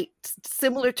fight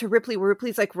similar to Ripley, where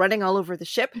Ripley's like running all over the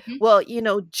ship. Mhm. Well,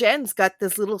 Jen's got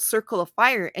this little circle of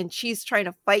fire and she's trying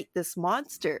to fight this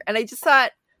monster. And I just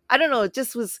thought, I don't know,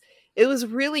 it was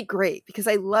really great because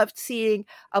I loved seeing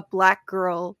a black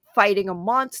girl fighting a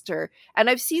monster. And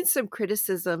I've seen some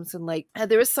criticisms and like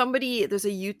there's a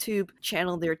YouTube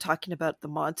channel there talking about the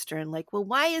monster and like, well,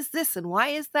 why is this and why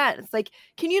is that? It's like,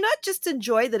 can you not just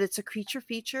enjoy that it's a creature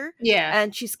feature Yeah.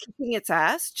 and she's kicking its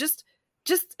ass?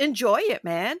 Just enjoy it,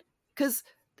 man. Because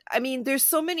I mean, there's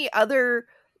so many other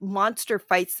monster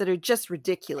fights that are just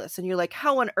ridiculous, and you're like,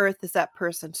 how on earth is that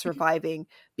person surviving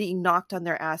being knocked on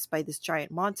their ass by this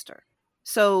giant monster?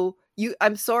 So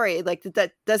I'm sorry, like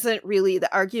that doesn't really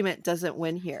the argument doesn't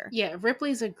win here. Yeah,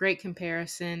 Ripley's a great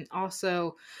comparison.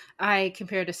 Also, I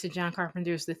compared this to John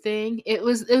Carpenter's The Thing. It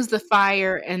was the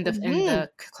fire and Hmm. the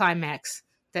climax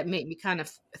that made me kind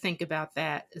of think about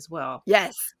that as well.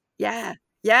 Yes. Yeah.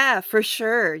 Yeah, for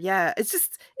sure. Yeah. It's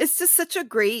just such a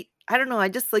great I don't know, I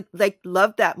just like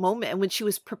love that moment and when she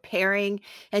was preparing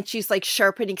and she's like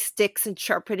sharpening sticks and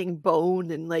sharpening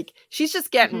bone and like she's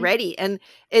just getting Hmm. ready and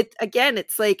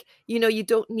it's like, you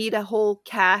don't need a whole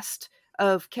cast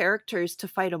of characters to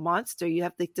fight a monster. You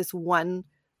have like this one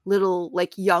little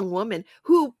like young woman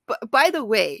who by the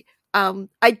way,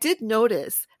 I did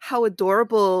notice how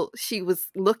adorable she was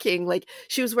looking. Like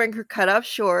she was wearing her cutoff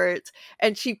shorts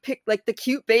and she picked like the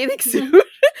cute bathing suit.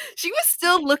 She was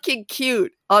still looking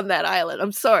cute on that island.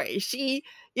 I'm sorry. She,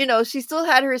 she still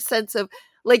had her sense of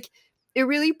like it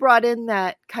really brought in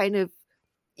that kind of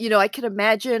I could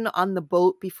imagine on the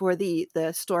boat before the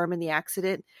storm and the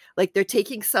accident, like they're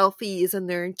taking selfies and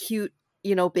they're in cute,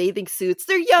 bathing suits.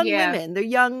 They're young Yeah. women, they're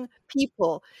young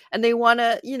people, and they want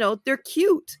to, they're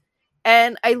cute.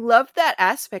 And I love that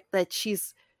aspect that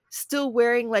she's still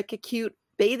wearing like a cute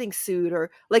bathing suit or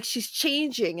like she's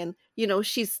changing and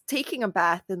she's taking a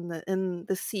bath in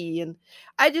the sea and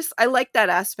I like that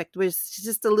aspect where she's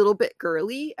just a little bit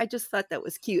girly. I just thought that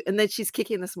was cute. And then she's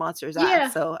kicking this monster's ass.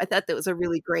 Yeah. So I thought that was a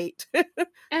really great.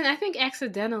 And I think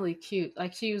accidentally cute.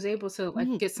 Like she was able to like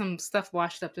Mhm. get some stuff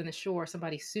washed up in the shore,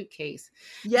 somebody's suitcase.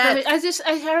 So Yes.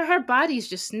 her body's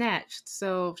just snatched.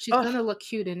 So she's Oh, gonna look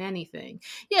cute in anything.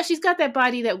 Yeah, she's got that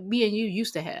body that me and you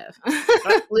used to have.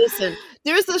 listen,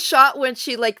 there's a shot when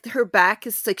she like her back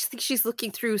is like I think she's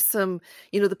looking through some,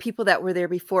 the people that were there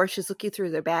before. She's looking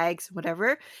through their bags,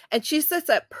 whatever, and she says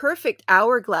that perfect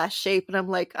hourglass shape, and I'm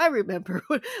like, I remember,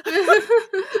 I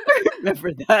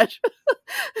remember that.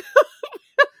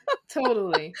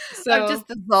 Totally. I'm So just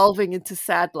dissolving into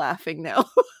sad laughing now.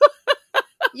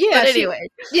 yeah, But she anyway,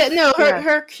 yeah, no, yeah,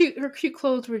 her cute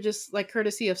clothes were just like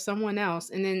courtesy of someone else.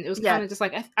 And then it was yeah, kind of just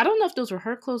like I don't know if those were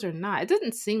her clothes or not. It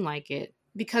didn't seem like it.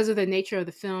 Because of the nature of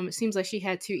the film, it seems like she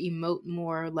had to emote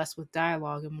more or less with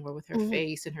dialogue and more with her hmm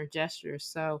face and her gestures.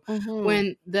 So hmm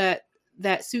when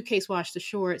that suitcase washed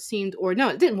ashore, it seemed, or no,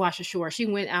 it didn't wash ashore. She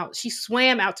went out, she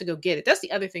swam out to go get it. That's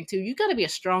the other thing too. You got to be a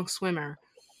strong swimmer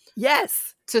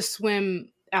yes, to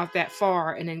swim out that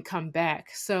far and then come back.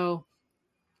 So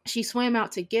she swam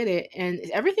out to get it, and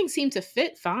everything seemed to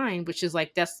fit fine, which is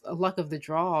like that's a luck of the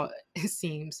draw. It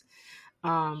seems.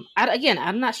 Again,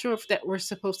 I'm not sure if that we're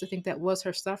supposed to think that was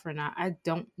her stuff or not. I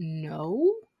don't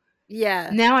know.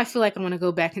 yeah, Now I feel like I want to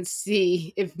go back and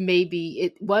see if maybe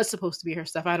it was supposed to be her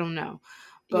stuff. I don't know,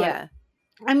 but yeah,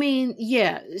 I mean,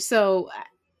 yeah. So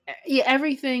yeah,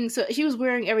 everything. So she was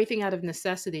wearing everything out of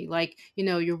necessity. Like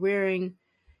you're wearing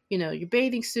your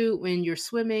bathing suit when you're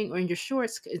swimming or in your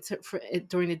shorts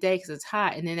during the day because it's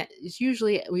hot, and then it's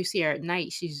usually we see her at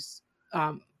night. She's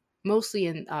um, mostly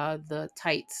in the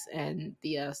tights and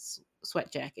the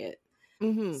sweat jacket.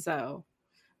 hmm So,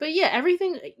 but yeah,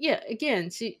 everything. Yeah, again,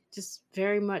 she just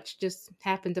very much just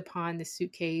happened upon the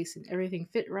suitcase, and everything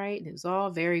fit right, and it was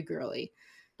all very girly.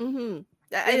 hmm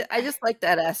And I just like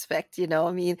that aspect,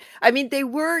 I mean, they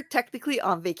were technically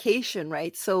on vacation,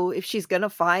 right? So if she's gonna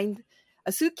find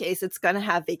a suitcase, it's gonna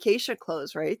have vacation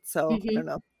clothes, right? So I don't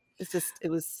know. It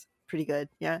was pretty good.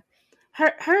 Yeah.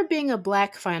 her being a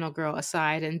black final girl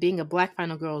aside, and being a black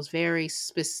final girl is very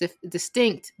specific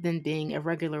distinct than being a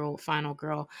regular old final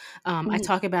girl. I Mhm.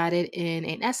 talk about it in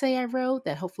an essay I wrote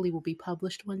that hopefully will be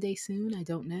published one day soon. I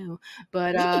don't know,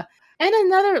 but Yay. and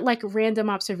another like random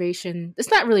observation,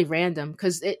 it's not really random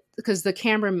because the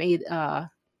camera made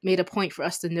a point for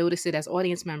us to notice it as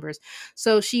audience members.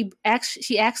 So she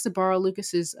asked to borrow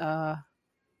Lucas's a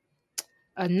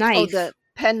Oh, the knife.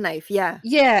 pen knife, yeah.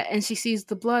 Yeah, and she sees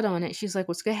the blood on it. She's like,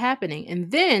 "What's happening?"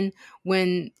 And then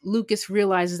when Lucas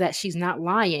realizes that she's not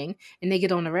lying, and they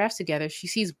get on the raft together, she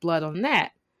sees blood on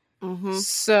that. Mhm.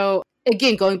 So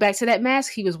again, going back to that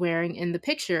mask he was wearing in the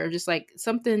picture, just like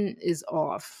something is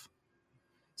off.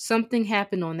 Something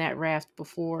happened on that raft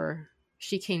before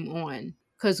she came on.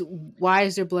 Because why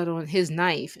is there blood on his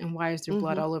knife, and why is there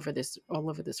blood Mhm. all over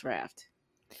this raft?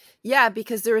 Yeah,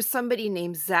 because there was somebody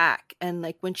named Zach, and,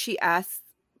 like, when she asked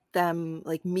them,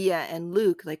 like, Mia and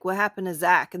Luke, like, "What happened to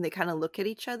Zach?" And they kinda look at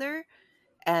each other,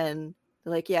 and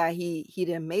they're like, "Yeah, he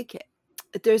didn't make it."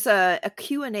 There's a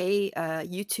Q&A,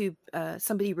 YouTube,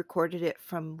 somebody recorded it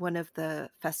from one of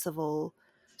the festival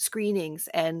screenings,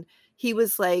 and he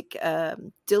was like,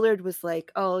 Dillard was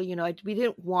like, "Oh, we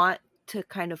didn't want to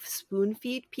kind of spoon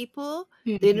feed people.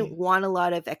 They didn't Hmm. want a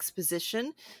lot of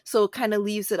exposition, so it kinda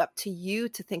leaves it up to you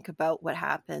to think about what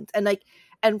happened." And, like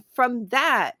and from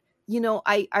that,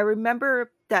 I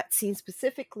remember that scene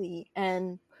specifically,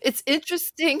 and it's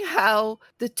interesting how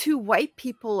the 2 white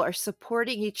people are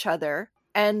supporting each other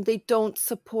and they don't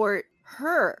support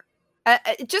her.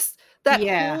 It just that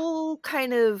Yeah. whole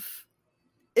kind of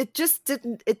it just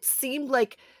didn't it seemed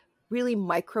like really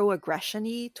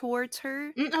microaggression-y towards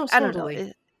her. Oh, I don't know,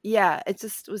 totally. yeah, it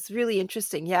just was really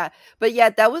interesting, yeah. But yeah,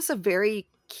 that was a very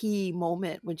key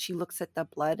moment when she looks at the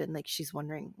blood and, like, she's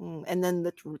wondering, and then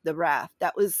the raft.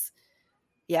 That was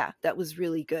yeah, that was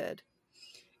really good.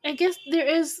 I guess there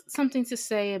is something to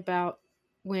say about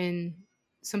when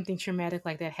something traumatic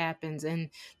like that happens, and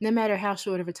no matter how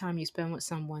short of a time you spend with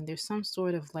someone, there's some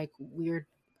sort of like weird,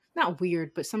 not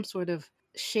weird, but some sort of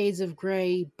shades of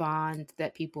gray bond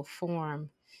that people form.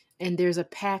 And there's a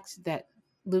pact that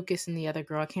Lucas and the other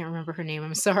girl, I can't remember her name,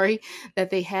 I'm sorry, that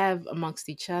they have amongst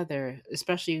each other,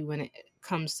 especially when it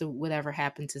comes to whatever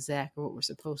happened to Zach or what we're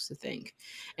supposed to think.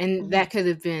 And Mhm. that could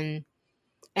have been,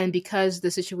 and because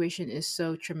the situation is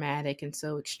so traumatic and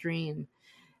so extreme,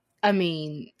 I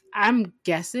mean, I'm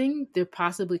guessing there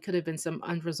possibly could have been some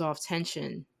unresolved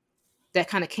tension that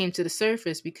kind of came to the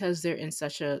surface because they're in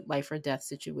such a life or death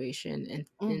situation, and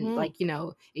Mhm. like,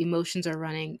 emotions are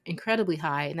running incredibly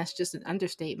high, and that's just an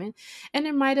understatement. And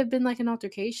there might have been like an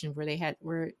altercation where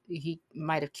he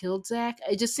might have killed Zach.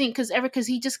 I just think because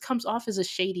he just comes off as a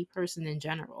shady person in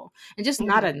general, and just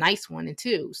not Mhm. a nice one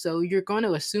too. So you're going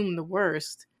to assume the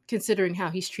worst considering how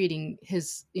he's treating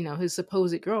his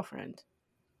supposed girlfriend.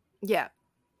 Yeah.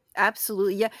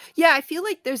 Absolutely. Yeah. Yeah, I feel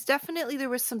like there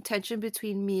was some tension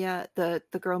between Mia, the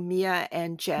girl Mia,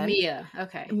 and Jen. Mia,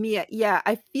 okay. Mia, yeah,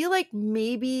 I feel like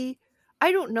maybe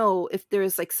I don't know if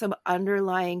there's like some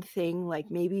underlying thing, like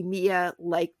maybe Mia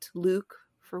liked Luke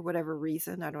for whatever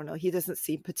reason. I don't know. He doesn't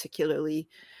seem particularly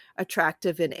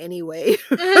attractive in any way.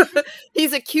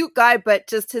 He's a cute guy, but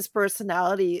just his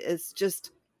personality is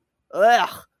just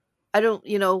ugh. I don't,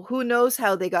 who knows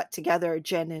how they got together,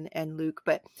 Jen and Luke,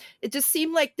 but it just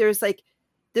seemed like there's like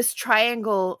this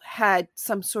triangle had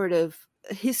some sort of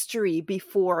history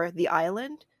before the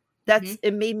island. Mhm.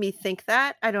 It made me think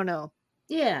that. I don't know.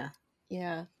 Yeah.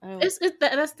 Yeah. I don't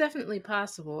That's definitely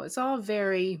possible. It's all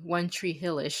very One Tree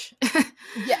Hillish.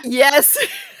 Yeah, yes.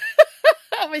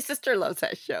 My sister loves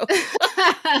that show.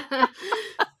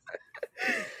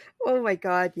 Oh my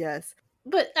god, yes.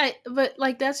 But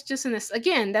like that's just in this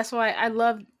again. That's why I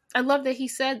love that he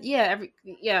said, yeah,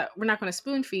 we're not going to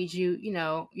spoon feed you.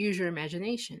 Use your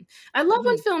imagination. I love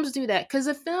when Mhm. films do that because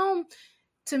a film,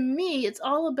 to me, it's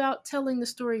all about telling the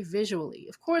story visually.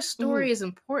 Of course, Mhm. story is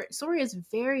important. Story is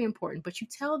very important, but you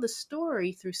tell the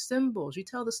story through symbols. You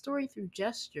tell the story through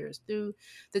gestures, through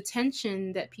the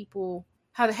tension that people,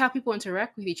 how people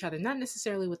interact with each other, not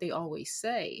necessarily what they always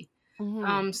say.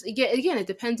 Mhm. So again, it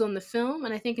depends on the film,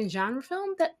 and I think in genre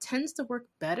film that tends to work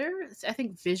better. I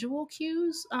think visual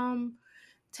cues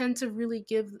tend to really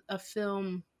give a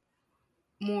film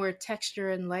more texture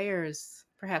and layers.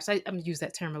 Perhaps I'm gonna use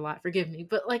that term a lot. Forgive me,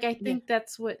 but like Yeah. I think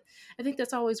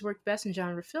that's always worked best in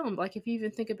genre film. Like if you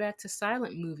even think back to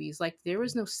silent movies, like there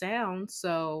was no sound,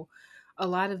 so a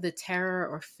lot of the terror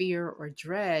or fear or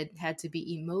dread had to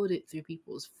be emoted through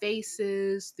people's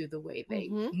faces, through the way they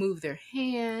Mhm. move their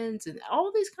hands, and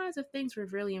all these kinds of things were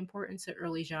really important to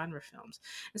early genre films.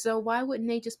 And so why wouldn't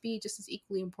they just be just as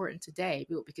equally important today?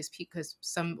 Because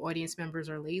some audience members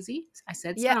are lazy. I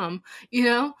said Yeah. some, you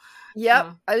know? Yep.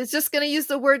 Uh, I was just going to use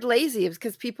the word lazy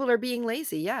because people are being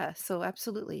lazy. Yeah. So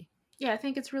absolutely. yeah, I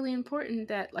think it's really important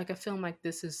that like a film like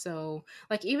this is so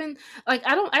like even like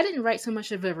I didn't write so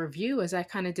much of a review as I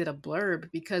kind of did a blurb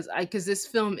because this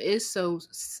film is so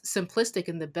simplistic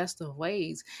in the best of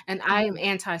ways, and I am Mhm.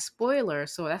 anti spoiler,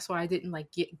 so that's why I didn't like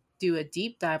do a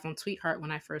deep dive on Sweetheart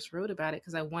when I first wrote about it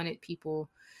because I wanted people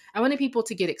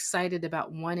to get excited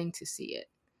about wanting to see it,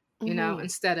 Mhm.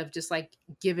 instead of just like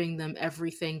giving them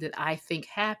everything that I think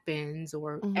happens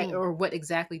or Mhm. or what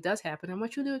exactly does happen. I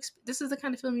want you to this is the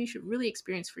kind of film you should really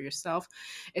experience for yourself.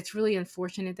 It's really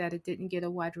unfortunate that it didn't get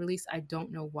a wide release. I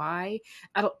don't know why.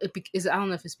 I don't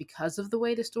know if it's because of the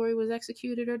way the story was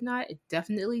executed or not. It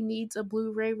definitely needs a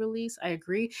Blu-ray release. I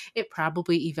agree. It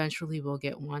probably eventually will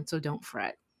get one, so don't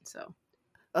fret. So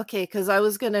Okay, because I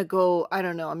was gonna go, I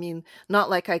don't know, I mean, not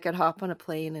like I could hop on a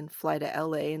plane and fly to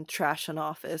LA and trash an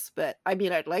office, but I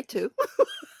mean, I'd like to.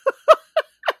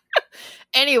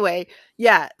 Anyway,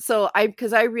 yeah, so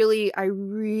because I really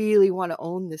wanna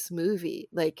own this movie,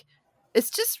 like, it's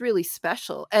just really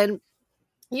special, and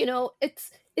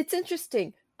it's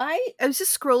interesting. I was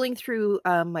just scrolling through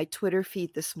my Twitter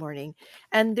feed this morning,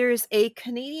 and there's a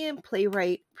Canadian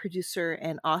playwright, producer,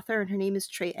 and author, and her name is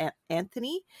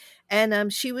Anthony,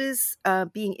 and she was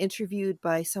being interviewed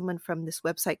by someone from this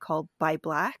website called By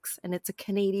Blacks, and it's a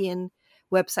Canadian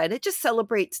website. It just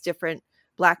celebrates different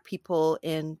Black people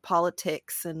in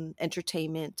politics and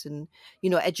entertainment and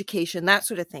education, that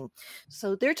sort of thing.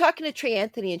 So they're talking to Trey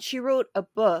Anthony, and she wrote a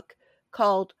book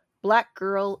called Black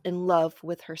Girl in Love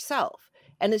with Herself.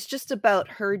 And it's just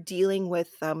about her dealing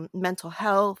with mental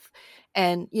health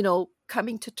and,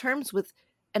 coming to terms with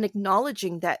and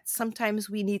acknowledging that sometimes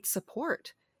we need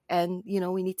support and,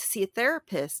 we need to see a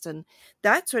therapist and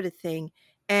that sort of thing.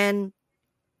 And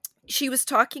she was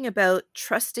talking about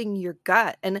trusting your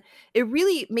gut, and it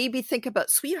really made me think about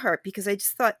Sweetheart, because I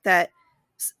just thought that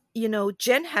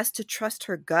Jen has to trust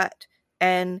her gut,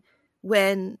 and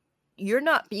when you're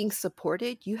not being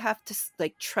supported, you have to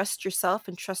like trust yourself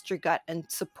and trust your gut and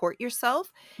support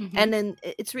yourself. Hmm. And then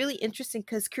it's really interesting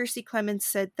because Kirsty Clemens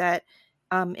said that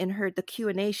in her the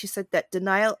Q&A, she said that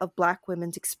denial of Black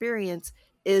women's experience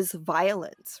is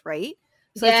violence, right?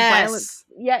 So it's violence.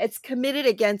 Yes. Yeah, it's committed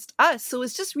against us. So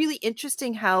it's just really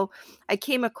interesting how I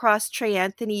came across Trey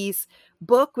Anthony's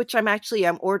book, which I'm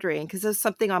ordering because there's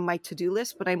something on my to-do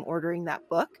list, but I'm ordering that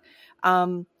book.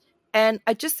 Um, and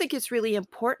I just think it's really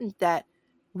important that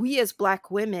we as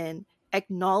Black women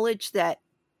acknowledge that,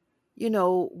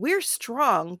 we're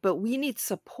strong, but we need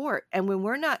support. And when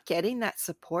we're not getting that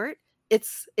support,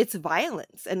 it's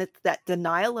violence, and it's that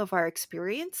denial of our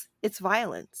experience. It's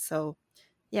violence. So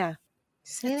yeah,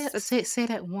 Say it's that. it's Say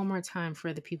that one more time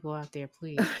for the people out there,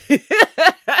 please.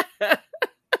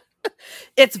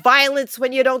 it's violence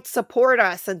when you don't support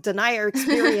us and deny our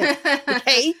experience.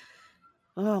 Okay.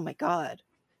 Oh my god.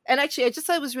 And actually, I just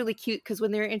thought it was really cute because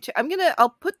when they're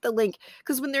I'll put the link,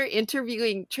 because when they're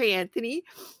interviewing Trey Anthony,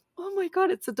 oh my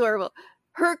god, it's adorable.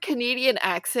 Her Canadian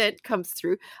accent comes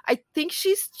through. I think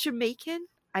she's Jamaican.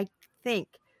 I think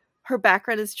her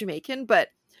background is Jamaican, but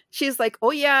she's like,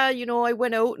 "Oh yeah, I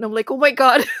went out," and I'm like, "Oh my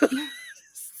god."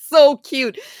 So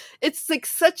cute. It's like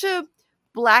such a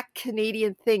Black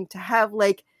Canadian thing to have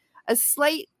like a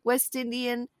slight West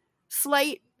Indian,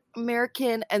 slight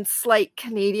American, and slight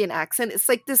Canadian accent. It's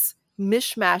like this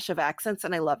mishmash of accents,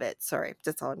 and I love it. Sorry,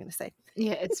 that's all I'm going to say.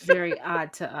 Yeah, it's very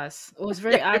odd to us. It was Yeah,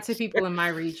 very I'm odd to sure. people in my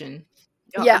region.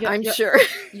 Y'all, Yeah, y'all, I'm y'all, sure.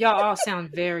 y'all all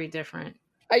sound very different.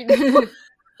 I know.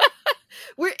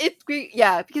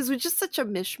 Yeah, because we're just such a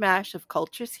mishmash of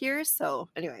cultures here. So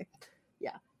anyway,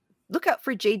 yeah, look out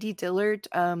for J.D. Dillard.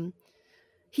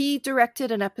 He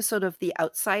directed an episode of The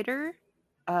Outsider.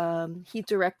 He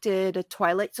directed a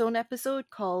Twilight Zone episode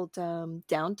called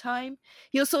Downtime.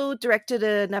 He also directed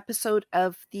an episode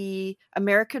of the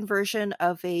American version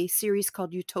of a series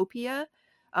called Utopia.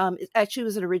 It actually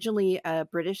was originally a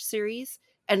British series,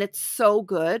 and it's so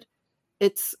good.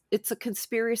 It's a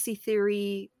conspiracy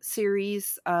theory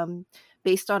series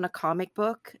based on a comic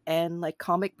book, and like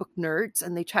comic book nerds,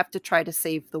 and they have to try to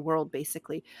save the world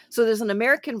basically. So there's an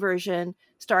American version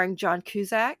starring John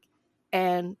Cusack,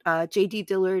 and J.D.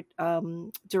 Dillard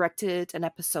directed an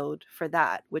episode for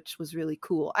that, which was really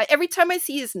cool. Every time I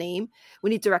see his name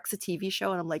when he directs a TV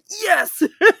show, and I'm like, yes.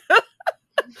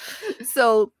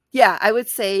 So yeah, I would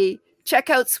say check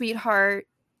out Sweetheart.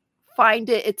 Find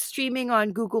it. It's streaming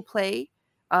on Google Play.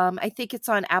 I think it's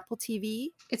on Apple TV.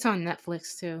 It's on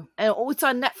Netflix too. And it's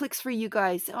on Netflix for you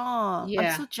guys. Oh, I'm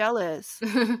Yeah. so jealous.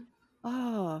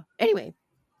 Oh, anyway,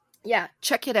 yeah,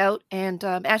 check it out. And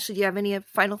Ashley, do you have any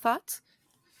final thoughts?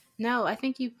 No, I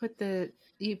think you put the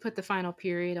final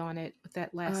period on it with that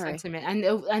All last right. sentiment. I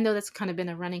know that's kind of been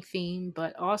a running theme,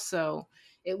 but also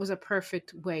it was a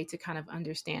perfect way to kind of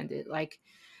understand it. Like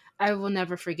I will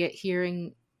never forget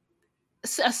hearing a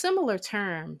similar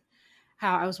term.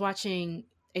 How I was watching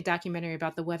a documentary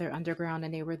about the Weather Underground,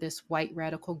 and they were this white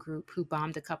radical group who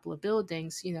bombed a couple of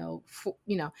buildings,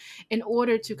 in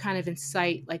order to kind of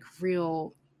incite like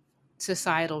real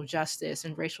societal justice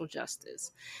and racial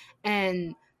justice.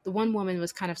 And the one woman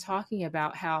was kind of talking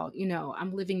about how,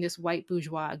 I'm living this white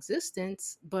bourgeois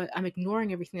existence, but I'm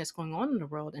ignoring everything that's going on in the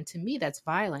world. And to me, that's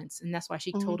violence. And that's why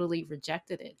she Mm-hmm. totally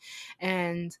rejected it.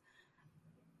 And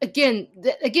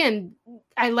again,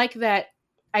 I like that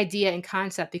idea and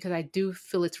concept because I do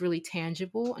feel it's really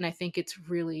tangible, and I think it's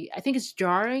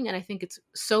jarring, and I think it's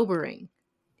sobering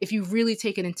if you really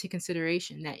take it into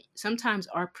consideration that sometimes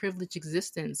our privileged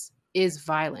existence is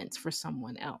violence for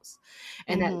someone else.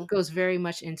 And that Mm-hmm. goes very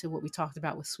much into what we talked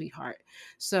about with Sweetheart.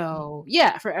 So,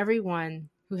 yeah, for everyone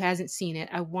who hasn't seen it,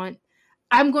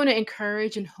 I'm going to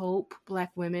encourage and hope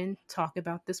Black women talk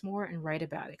about this more and write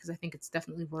about it because I think it's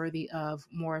definitely worthy of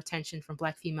more attention from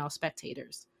Black female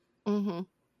spectators. Mm-hmm.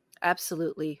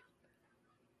 Absolutely.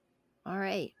 All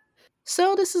right.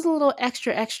 So, this is a little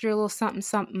extra, little something,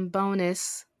 something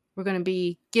bonus. We're going to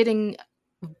be getting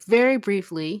very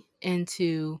briefly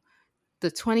into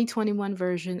the 2021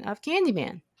 version of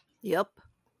Candyman. Yep.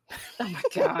 Oh my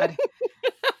God.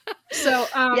 So,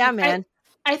 Yeah, I man.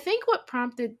 I think what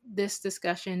prompted this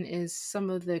discussion is some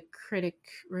of the critic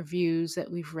reviews that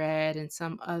we've read and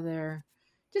some other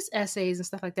just essays and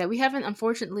stuff like that.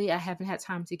 Unfortunately, I haven't had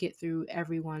time to get through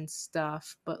everyone's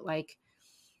stuff, but like,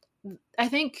 I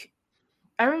think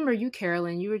I remember you,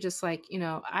 Carolyn, you were just like,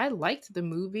 I liked the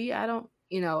movie. I don't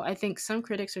I think some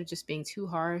critics are just being too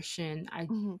harsh, and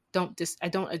Mhm. I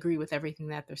don't agree with everything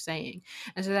that they're saying.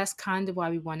 And so that's kind of why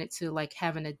we wanted to like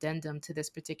have an addendum to this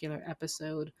particular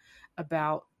episode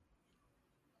about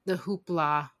the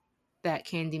hoopla that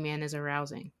Candyman is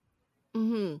arousing.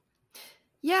 Mhm.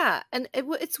 Yeah, and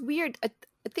it's weird. I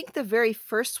think the very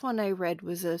first one I read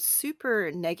was a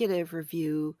super negative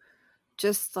review,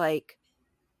 just like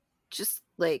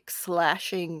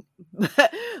slashing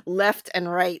left and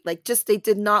right. Like, just they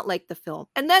did not like the film.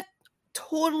 And that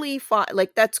totally fine.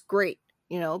 Like, that's great,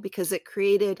 because I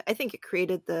think it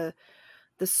created the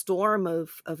storm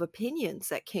of opinions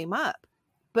that came up.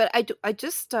 But I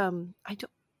just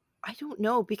I don't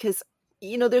know, because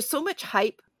there's so much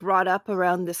hype brought up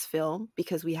around this film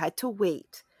because we had to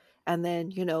wait. And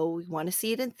then, we want to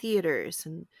see it in theaters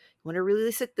and want to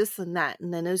release it this and that.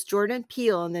 And then there's Jordan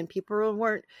Peele, and then people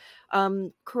weren't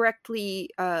correctly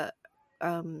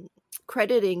um,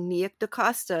 crediting Nia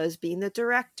DaCosta as being the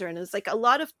director. And it was like a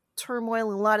lot of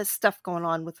turmoil and a lot of stuff going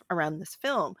on with around this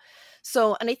film.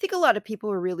 So, and I think a lot of people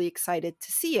were really excited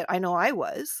to see it. I know I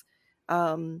was.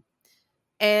 Um,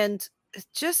 and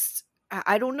just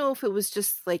I don't know if it was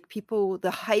just like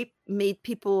the hype made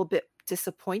people a bit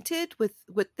disappointed with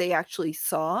what they actually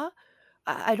saw.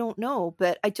 I don't know,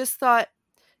 but I just thought,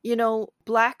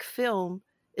 black film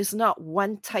is not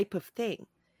one type of thing.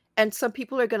 And some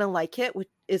people are going to like it, which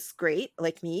is great,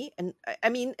 like me. And I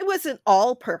mean, it wasn't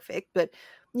all perfect, but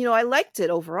I liked it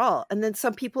overall. And then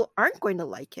some people aren't going to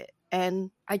like it.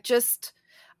 And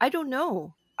I don't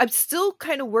know. I'm still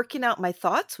kind of working out my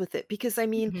thoughts with it, because I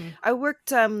mean, Mhm. I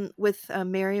worked with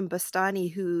Mariam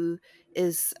Bastani, who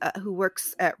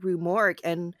works at Rue Morgue,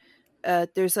 and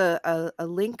there's a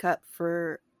link up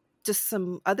for just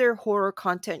some other horror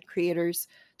content creators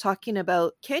talking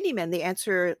about Candyman. They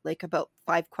answer like about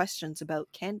 5 questions about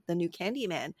the new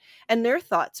Candyman and their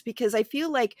thoughts, because I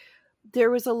feel like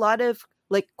there was a lot of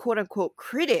like quote unquote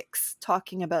critics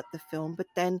talking about the film, but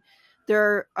then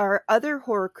there are other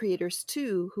horror creators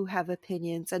too who have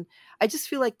opinions, and I just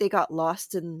feel like they got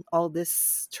lost in all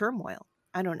this turmoil.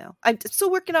 I don't know. I'm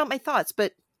still working out my thoughts,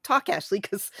 but talk, Ashley,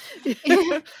 because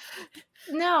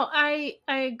No, I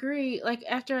agree. Like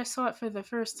after I saw it for the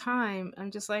first time,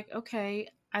 I'm just like, okay,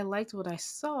 I liked what I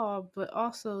saw, but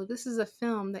also this is a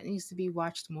film that needs to be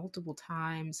watched multiple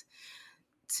times.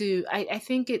 I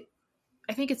think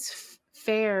it's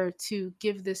fair to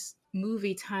give this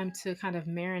movie time to kind of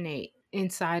marinate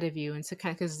inside of you, and to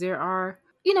kind of, because there are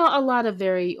a lot of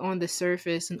very on the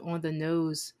surface and on the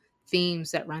nose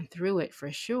themes that run through it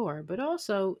for sure, but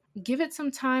also give it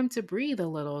some time to breathe a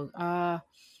little.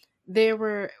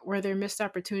 Were there missed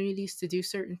opportunities to do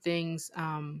certain things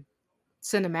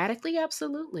cinematically?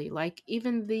 Absolutely. Like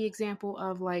even the example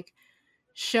of like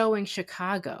showing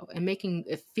Chicago and making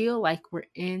it feel like we're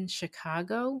in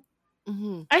Chicago.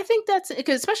 hmm I think that's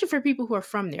because, especially for people who are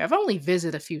from there. I've only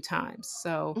visited a few times,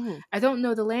 so hmm I don't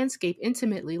know the landscape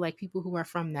intimately like people who are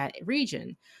from that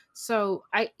region. So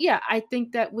I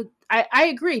think that I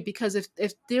agree, because if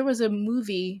there was a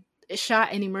movie shot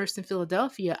and immersed in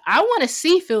Philadelphia, I want to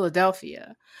see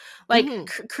Philadelphia. Like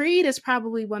hmm Creed is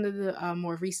probably one of the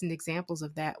more recent examples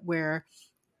of that, where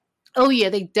oh yeah,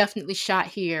 they definitely shot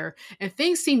here, and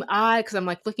things seem odd because I'm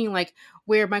like looking like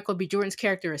where Michael B. Jordan's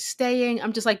character is staying.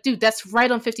 I'm just like, dude, that's right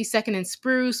on 52nd and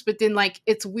Spruce, but then like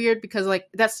it's weird because like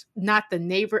that's not the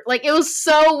neighbor. Like it was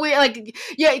so weird. Like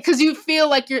yeah, because you feel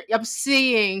like I'm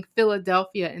seeing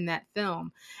Philadelphia in that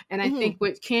film, and I hmm think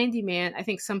with Candyman, I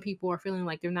think some people are feeling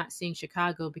like they're not seeing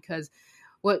Chicago because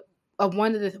what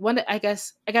I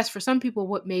guess for some people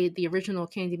what made the original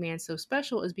Candyman so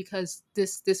special is because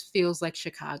this feels like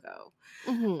Chicago.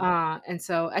 hmm And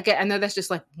so I know that's just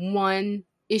like one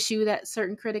issue that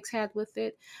certain critics had with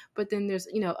it, but then there's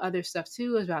other stuff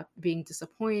too about being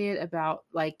disappointed about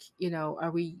like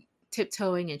are we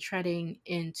tiptoeing and treading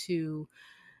into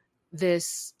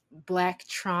this black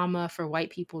trauma for white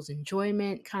people's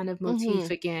enjoyment kind of motif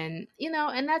hmm again,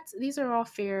 and these are all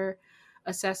fair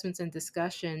assessments and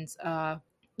discussions.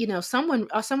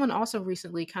 Someone also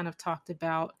recently kind of talked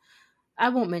about, I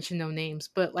won't mention no names,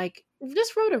 but like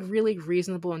just wrote a really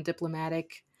reasonable and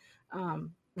diplomatic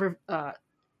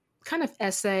kind of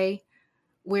essay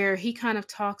where he kind of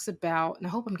talks about, and I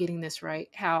hope I'm getting this right,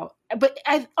 but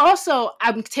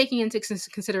I'm taking into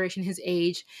consideration his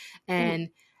age hmm and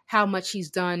how much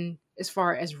he's done as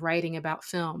far as writing about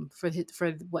film for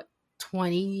what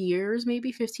 20 years,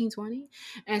 maybe 15, 20.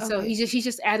 And so Okay. he's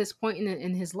just at his point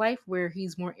in his life where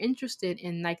he's more interested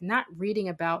in like not reading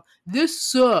about this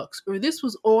sucks or this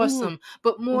was hmm awesome,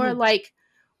 but more hmm like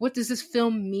what does this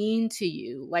film mean to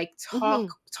you? Like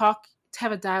hmm talk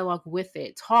have a dialogue with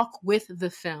it, talk with the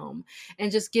film,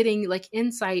 and just getting like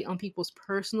insight on people's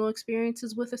personal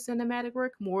experiences with a cinematic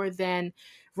work more than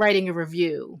writing a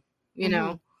review, you Hmm.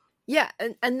 know? Yeah,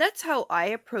 and that's how I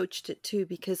approached it too,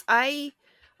 because I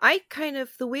kind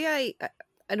of, the way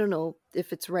I don't know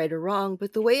if it's right or wrong,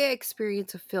 but the way I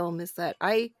experience a film is that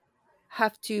I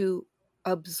have to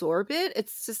absorb it.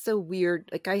 It's just a weird,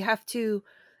 like I have to,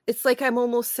 it's like I'm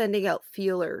almost sending out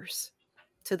feelers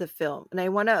to the film, and I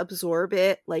want to absorb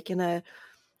it like in a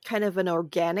kind of an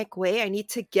organic way. I need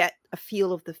to get a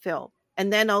feel of the film,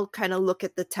 and then I'll kind of look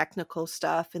at the technical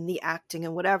stuff and the acting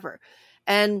and whatever.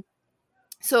 And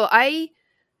so I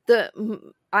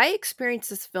experienced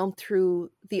this film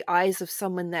through the eyes of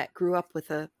someone that grew up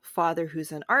with a father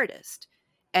who's an artist,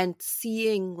 and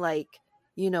seeing, like,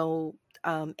 you know,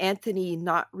 Anthony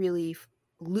not really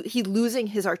he losing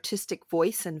his artistic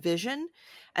voice and vision,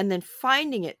 and then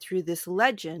finding it through this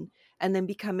legend, and then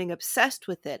becoming obsessed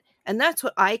with it. And that's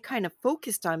what I kind of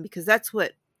focused on, because that's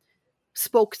what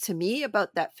spoke to me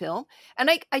about that film. And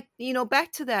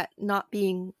back to that not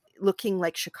being looking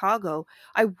like Chicago,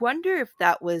 I wonder if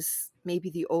that was maybe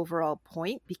the overall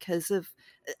point, because of,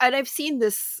 and I've seen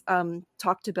this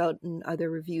talked about in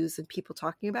other reviews and people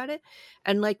talking about it,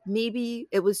 and like maybe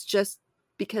it was just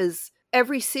because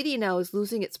every city now is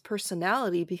losing its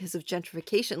personality because of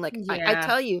gentrification. Like I Yeah.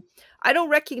 tell you, I don't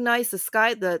recognize the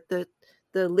sky, the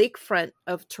lakefront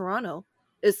of Toronto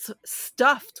is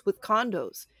stuffed with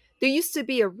condos. There used to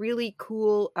be a really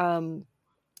cool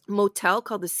motel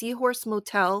called the Seahorse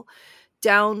Motel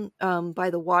down by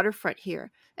the waterfront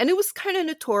here. And it was kind of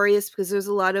notorious because there's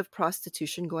a lot of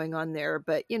prostitution going on there.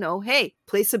 But, hey,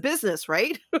 place of business,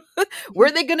 right? Where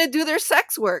are they going to do their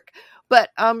sex work?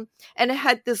 But, and it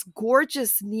had this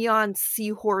gorgeous neon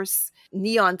seahorse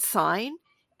neon sign.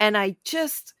 And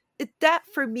that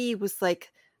for me was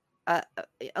like a,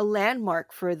 a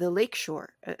landmark for the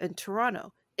lakeshore in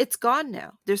Toronto. It's gone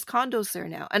now. There's condos there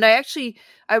now. And I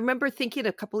remember thinking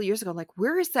a couple of years ago, I'm like,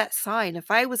 where is that sign? If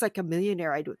I was like a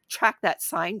millionaire, I'd track that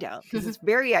sign down because it's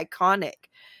very iconic.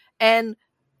 And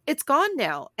it's gone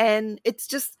now. And it's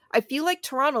just, I feel like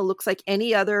Toronto looks like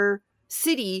any other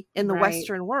city in the Right.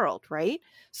 Western world, right?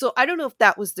 So I don't know if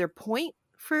that was their point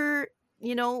for,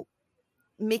 you know,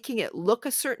 making it look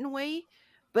a certain way.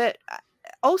 But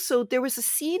also there was a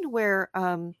scene where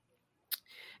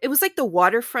it was like the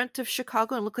waterfront of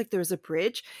Chicago and looked like there was a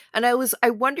bridge. And I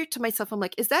wondered to myself, I'm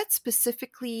like, is that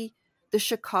specifically the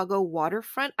Chicago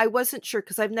waterfront? I wasn't sure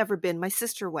because I've never been. My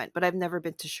sister went, but I've never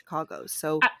been to Chicago.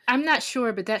 So I'm not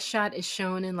sure, but that shot is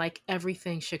shown in like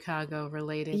everything Chicago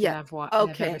related that yeah. that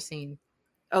I've ever Okay. seen.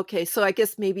 Okay. So I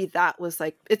guess maybe that was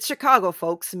like, it's Chicago,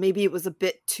 folks. Maybe it was a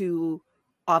bit too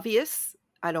obvious.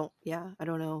 I don't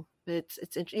know.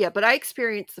 Yeah, but I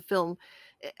experienced the film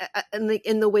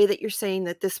in the way that you're saying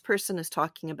that this person is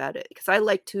talking about it, because I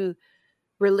like to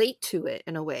relate to it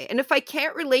in a way. And if I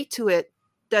can't relate to it,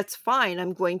 that's fine.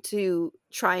 I'm going to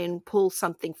try and pull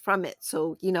something from it.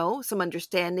 So, some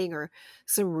understanding or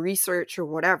some research or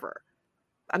whatever.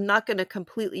 I'm not going to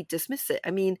completely dismiss it.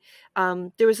 I mean,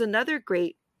 there was another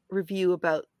great review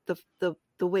about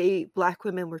the way Black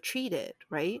women were treated,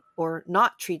 right? Or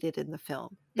not treated in the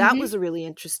film. That Hmm. was a really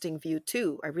interesting view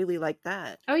too. I really like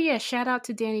that. Oh yeah, shout out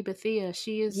to Danny Bethea.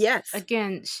 She is, Yes.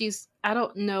 again, I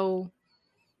don't know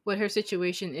what her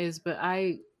situation is, but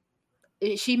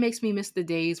she makes me miss the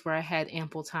days where I had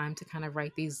ample time to kind of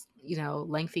write these,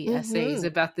 lengthy essays Mm-hmm.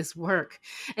 about this work.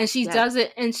 And she Yeah. does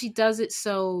it, and she does it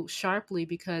so sharply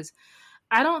because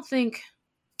I don't think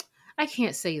I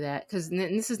can't say that because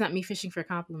this is not me fishing for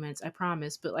compliments, I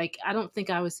promise. But like, I don't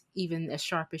think I was even as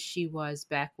sharp as she was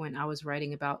back when I was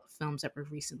writing about films that were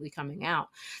recently coming out.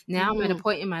 Now I'm at a Mm-hmm.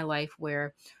 point in my life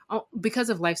where, because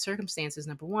of life circumstances,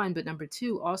 number one, but number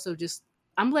two, also just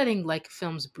I'm letting like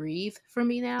films breathe for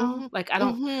me now. Mm-hmm. Like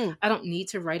Mm-hmm. I don't need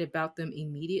to write about them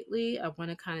immediately. I want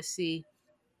to kind of see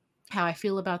how I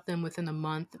feel about them within a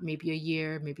month, maybe a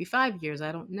year, maybe 5 years.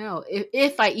 I don't know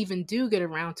if I even do get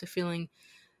around to feeling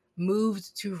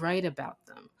moved to write about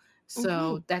them.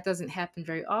 Mm-hmm. So that doesn't happen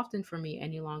very often for me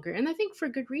any longer. And I think for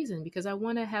good reason, because I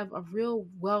want to have a real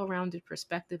well rounded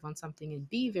perspective on something and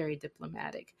be very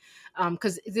diplomatic.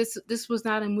 Because this was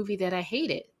not a movie that I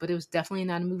hated, but it was definitely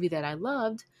not a movie that I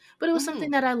loved, but it was Mm-hmm.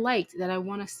 something that I liked that I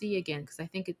want to see again because I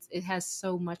think it has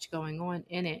so much going on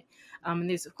in it. And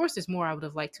there's more I would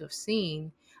have liked to have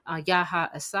seen,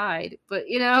 Yaha aside, but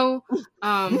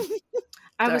um,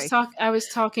 Sorry. I was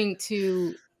talking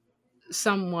to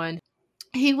someone.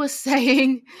 He was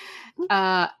saying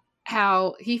uh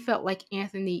how he felt like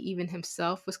Anthony even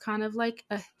himself was kind of like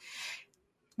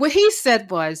what he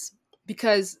said was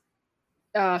because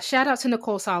Shout out to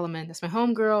Nicole Solomon. That's my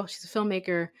homegirl. She's a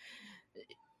filmmaker.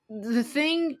 The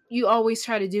thing you always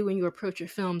try to do when you approach your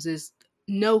films is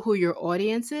know who your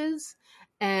audience is.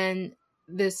 And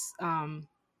this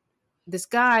this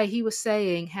guy, he was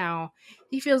saying how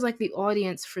he feels like the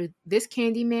audience for this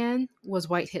Candyman was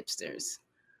white hipsters.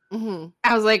 Mm-hmm.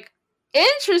 I was like,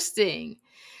 interesting.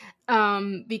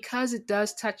 Because it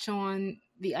does touch on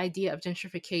the idea of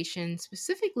gentrification,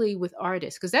 specifically with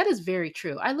artists, because that is very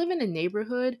true. I live in a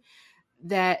neighborhood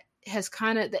that has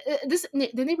kind of the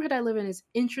neighborhood I live in is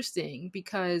interesting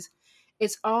because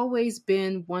it's always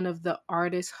been one of the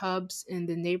artist hubs in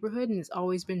the neighborhood, and it's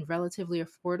always been relatively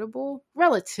affordable,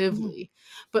 relatively.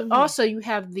 But Mm-hmm. also you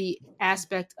have the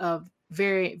aspect of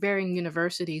varying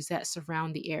universities that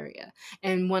surround the area,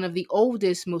 and one of the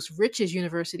oldest, most richest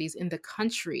universities in the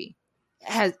country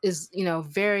is, you know,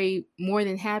 very more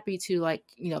than happy to, like,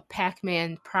 you know,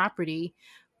 Pac-Man property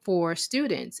for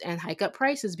students and hike up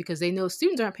prices because they know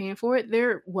students aren't paying for it.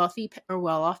 Their wealthy or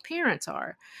well-off parents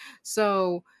are.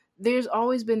 So there's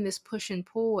always been this push and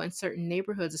pull in certain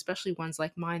neighborhoods, especially ones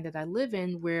like mine that I live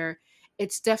in, where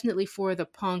it's definitely for the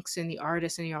punks and the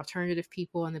artists and the alternative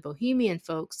people and the bohemian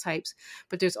folks types,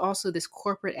 but there's also this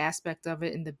corporate aspect of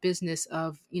it and the business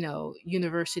of, you know,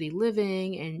 university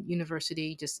living and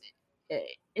university just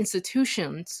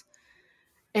institutions.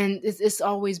 And it's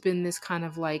always been this kind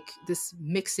of like this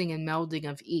mixing and melding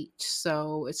of each.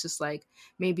 So it's just like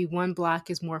maybe one block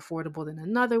is more affordable than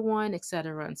another one, et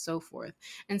cetera, and so forth.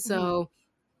 And Mm-hmm. so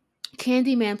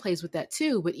Candyman plays with that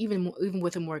too, but even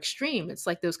with a more extreme, it's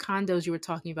like those condos you were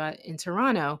talking about in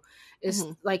Toronto. It's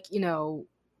Mm-hmm. like, you know,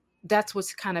 that's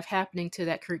what's kind of happening to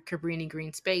that Cabrini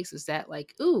Green space, is that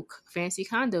like, ooh, fancy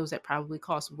condos that probably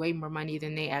cost way more money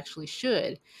than they actually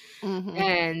should. Mm-hmm.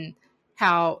 And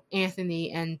how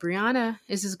Anthony and Brianna,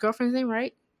 is his girlfriend's name,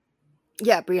 right?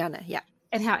 Yeah, Brianna. Yeah.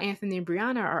 And how Anthony and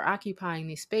Brianna are occupying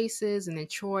these spaces, and then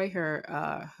Troy,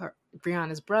 her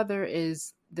Brianna's brother,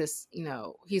 is this, you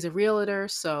know, he's a realtor,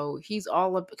 so he's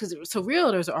all up because so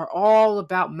realtors are all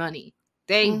about money.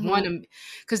 They want Mm-hmm. to,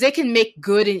 because they can make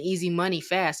good and easy money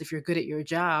fast if you're good at your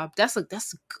job. That's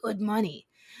good money.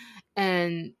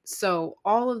 And so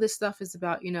all of this stuff is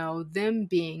about, you know, them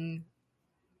being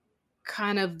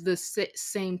kind of the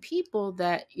same people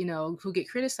that, you know, who get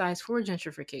criticized for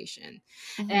gentrification.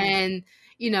 Mm-hmm. And,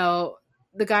 you know,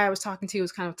 the guy I was talking to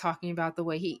was kind of talking about the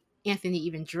way Anthony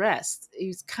even dressed.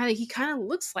 He kind of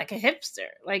looks like a hipster,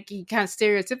 like he kind of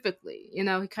stereotypically, you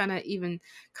know, he kind of even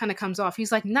kind of comes off,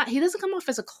 he's like, not, he doesn't come off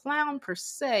as a clown per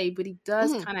se, but he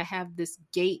does Mm-hmm. kind of have this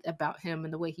gait about him,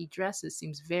 and the way he dresses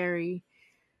seems very,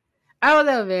 I don't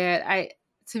know, man.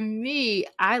 To me,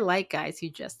 I like guys who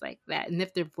dress like that, and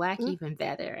if they're black, even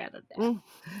better. I don't know.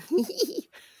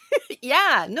 Mm-hmm.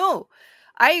 Yeah, no,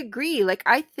 I agree. Like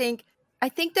I think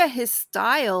that his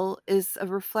style is a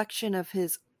reflection of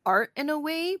his art in a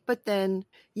way, but then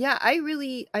yeah, I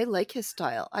like his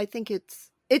style. I think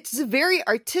it's very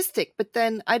artistic, but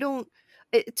then I don't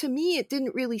to me it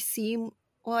didn't really seem,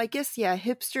 well, I guess yeah,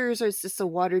 hipsters are just a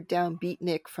watered down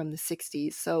beatnik from the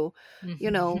 60s. So, you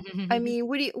know, I mean,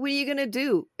 what are you going to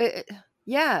do?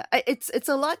 Yeah, it's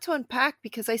a lot to unpack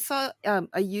because I saw a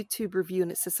YouTube review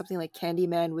and it says something like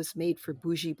Candyman was made for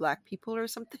bougie black people or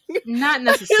something. Not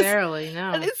it's, necessarily,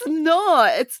 no. it's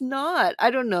not. It's not. I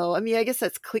don't know. I mean, I guess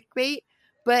that's clickbait,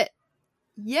 but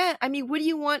yeah. I mean, what do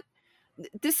you want?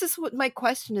 This is what my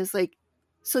question is like.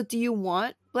 So, do you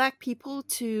want black people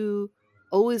to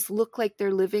always look like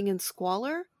they're living in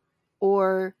squalor,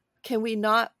 or can we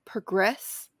not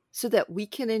progress so that we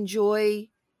can enjoy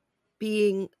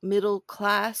being middle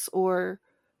class, or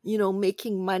you know,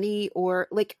 making money, or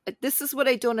like this is what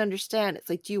I don't understand. It's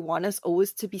like, do you want us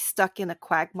always to be stuck in a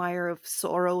quagmire of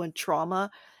sorrow and trauma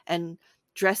and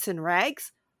dress in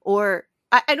rags, or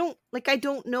I don't like, I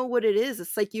don't know what it is.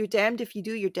 It's like you're damned if you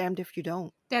do, you're damned if you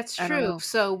don't. That's I don't true. know.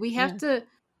 So we have Yeah. to.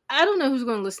 I don't know who's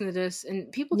going to listen to this,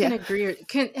 and people can Yeah. agree or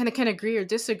can agree or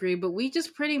disagree. But we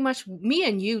just pretty much, me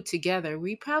and you together,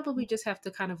 we probably just have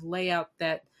to kind of lay out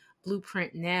that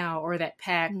blueprint now, or that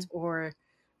pact, Mm. or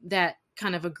that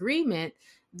kind of agreement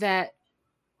that,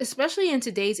 especially in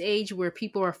today's age where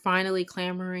people are finally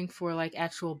clamoring for like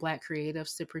actual black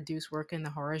creatives to produce work in the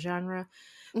horror genre,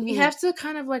 we Mhm. have to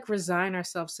kind of like resign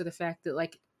ourselves to the fact that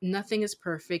like nothing is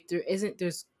perfect.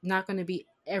 There's not going to be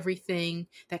everything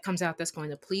that comes out that's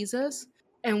going to please us.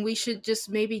 And we should just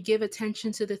maybe give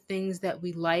attention to the things that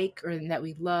we like or that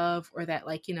we love, or that,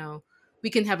 like, you know, we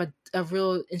can have a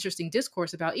real interesting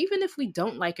discourse about, even if we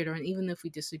don't like it, or even if we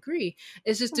disagree.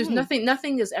 It's just, there's Mhm.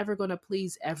 nothing is ever going to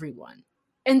please everyone.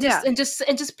 And Yeah.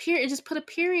 just put a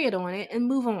period on it and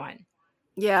move on.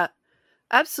 Yeah.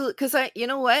 Absolutely, because you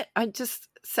know what? I just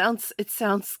it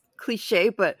sounds cliche,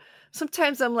 but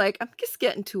sometimes I'm like, I'm just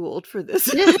getting too old for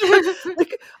this.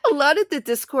 Like a lot of the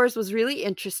discourse was really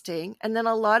interesting, and then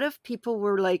a lot of people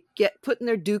were like putting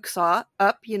their dukes up,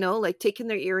 like taking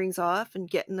their earrings off and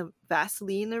getting the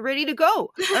Vaseline. They're ready to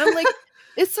go, and I'm like,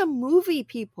 it's a movie,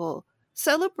 people.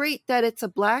 Celebrate that it's a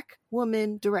Black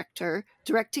woman director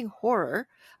directing horror.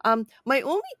 My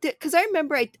only because I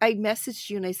remember I messaged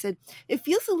you and I said it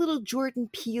feels a little Jordan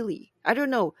Peele. I don't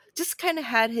know, just kind of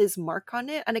had his mark on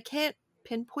it, and I can't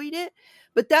pinpoint it.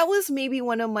 But that was maybe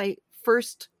one of my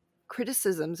first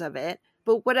criticisms of it.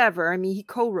 But whatever. I mean, he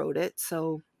co-wrote it,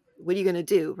 so what are you gonna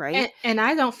do, right? And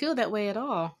I don't feel that way at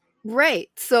all. Right.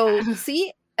 So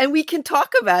see, and we can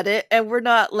talk about it, and we're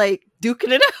not like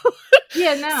duking it out.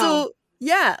 Yeah, no. So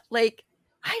yeah, like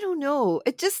I don't know.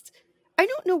 I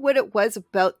don't know what it was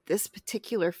about this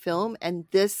particular film and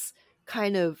this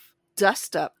kind of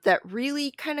dust up that really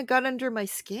kind of got under my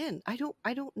skin. I don't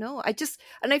know.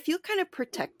 And I feel kind of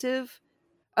protective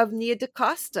of Nia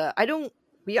DaCosta. I don't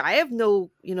yeah, I have no,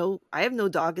 I have no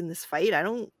dog in this fight. I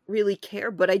don't really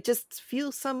care, but I just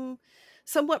feel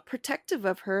somewhat protective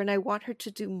of her and I want her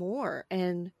to do more.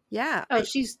 And yeah, Oh,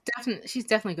 she's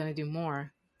definitely going to do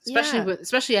more, yeah.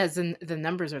 especially as the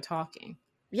numbers are talking.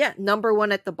 Yeah, number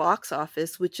one at the box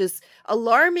office, which is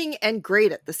alarming and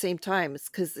great at the same time. It's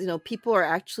because, people are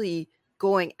actually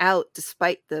going out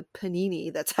despite the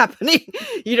panini that's happening.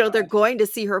 They're going to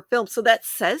see her film. So that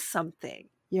says something,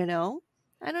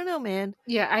 I don't know, man.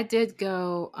 Yeah, I did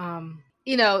go.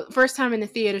 First time in the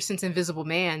theater since Invisible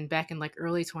Man back in like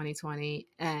early 2020,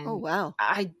 Oh, and wow.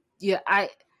 I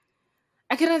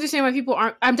can understand why people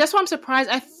aren't. That's why I'm surprised.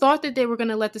 I thought that they were going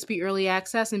to let this be early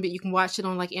access, and but you can watch it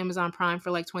on like Amazon Prime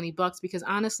for like $20. Because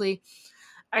honestly,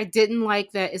 I didn't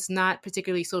like that it's not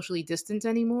particularly socially distant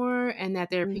anymore, and that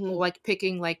there are people Mm-hmm. like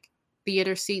picking like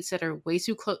theater seats that are way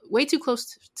too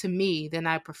close to me than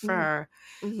I prefer.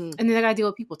 Mm-hmm. And then I got to deal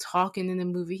with people talking in the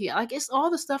movie. Like it's all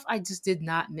the stuff I just did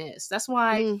not miss. That's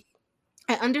why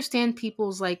Mm-hmm. I understand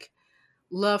people's like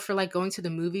love for like going to the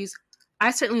movies. I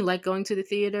certainly like going to the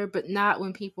theater, but not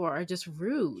when people are just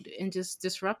rude and just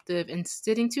disruptive and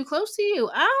sitting too close to you.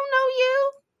 I don't know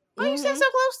you. Why you sit Mm-hmm. so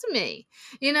close to me?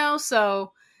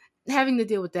 So having to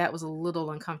deal with that was a little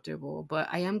uncomfortable, but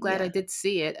I am glad I Yeah. did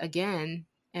see it again,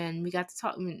 and we got to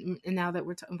talk. And now that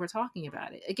we're talking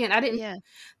about it again, I didn't. Yeah.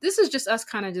 This is just us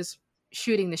kind of just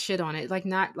shooting the shit on it, like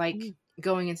not like Mm-hmm.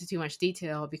 going into too much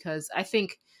detail because I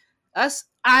think us.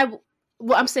 I'm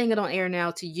saying it on air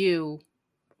now to you,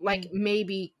 like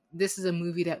maybe this is a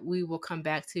movie that we will come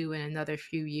back to in another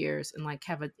few years and like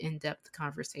have an in-depth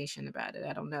conversation about it.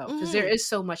 I don't know because there Mm-hmm. is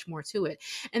so much more to it,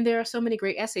 and there are so many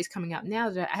great essays coming out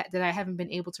now that I haven't been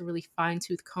able to really fine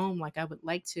tooth comb like I would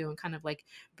like to, and kind of like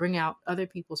bring out other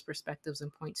people's perspectives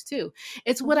and points too.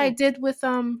 It's what I Mm-hmm. did with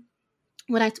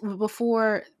when I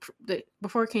before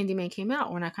Candyman came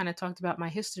out, when I kind of talked about my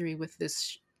history with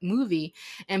this movie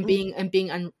and Mm-hmm.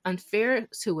 being unfair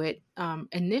to it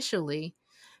initially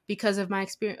because of my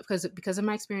experience because of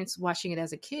my experience watching it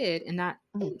as a kid and not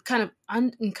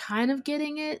Mm-hmm. kind of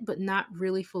getting it but not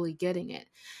really fully getting it.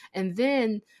 And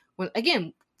then when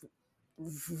again,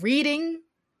 reading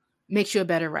makes you a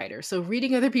better writer. So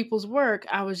reading other people's work,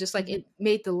 I was just like, Mm-hmm. it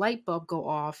made the light bulb go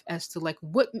off as to like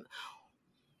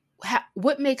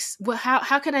what makes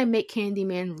how can I make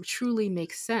Candyman truly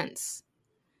make sense.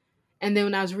 And then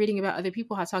when I was reading about other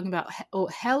people, how talking about, oh,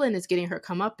 Helen is getting her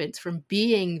comeuppance from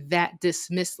being that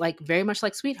dismissed, like very much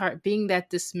like Sweetheart, being that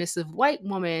dismissive white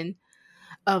woman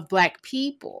of Black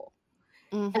people.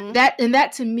 Mm-hmm. And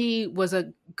that to me was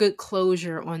a good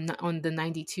closure on the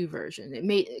 '92 version. It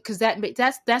made because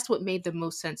that's what made the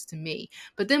most sense to me.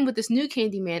 But then with this new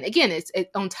Candyman, again,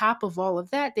 on top of all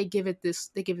of that, they give it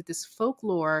this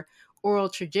folklore oral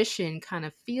tradition kind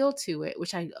of feel to it,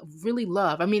 which I really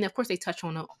love. I mean, of course, they touch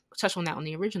on that on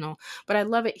the original, but I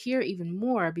love it here even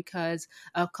more because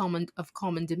of Coleman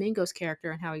Domingo's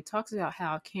character and how he talks about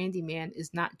how Candyman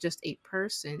is not just a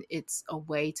person; it's a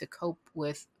way to cope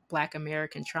with Black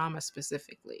American trauma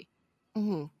specifically.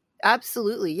 Mm-hmm.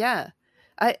 Absolutely, yeah.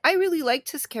 I really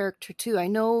liked his character too. I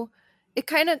know it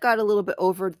kind of got a little bit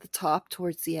over the top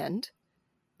towards the end,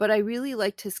 but I really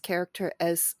liked his character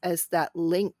as that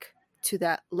link to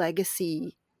that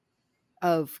legacy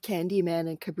of Candyman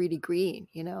and Cabrini Green.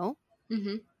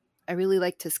 Mm-hmm. I really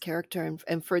liked his character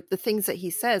and for the things that he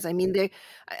says. I mean,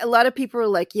 a lot of people are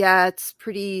like, yeah, it's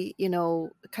pretty,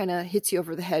 kind of hits you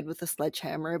over the head with a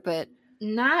sledgehammer, but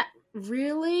Not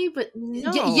really, but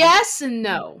no. yes and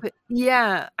no. But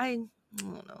yeah, I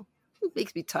don't know. It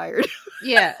makes me tired.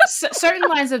 Yeah, certain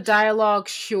lines of dialogue,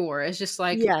 sure, it's just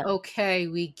like, Yeah. okay,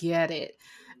 we get it.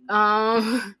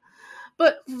 Um,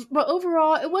 but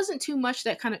overall, it wasn't too much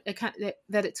that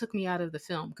that it took me out of the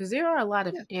film, because there are a lot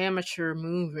of Yeah. amateur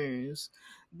movies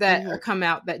that Hmm. are come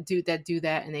out that do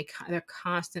that, and they're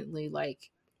constantly like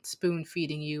spoon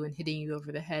feeding you and hitting you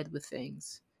over the head with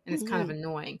things, and it's kind of Hmm.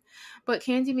 annoying. But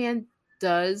Candyman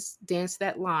does dance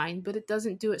that line, but it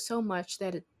doesn't do it so much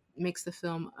that it makes the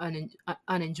film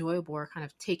unenjoyable, or kind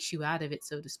of takes you out of it,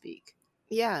 so to speak.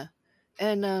 Yeah.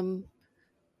 And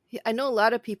yeah, I know a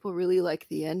lot of people really like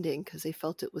the ending because they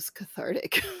felt it was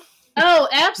cathartic. Oh,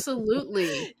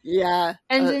 absolutely. Yeah,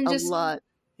 And then a just, lot.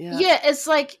 Yeah. yeah, it's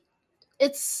like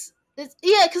it's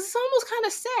yeah, because it's almost kind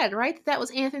of sad, right? That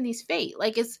was Anthony's fate.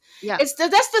 Like Yeah. that's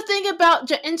the thing about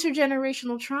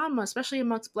intergenerational trauma, especially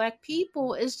amongst Black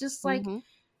people. Is just like Hmm.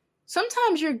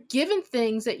 sometimes you're given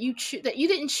things that that you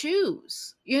didn't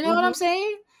choose. You know what I'm Hmm.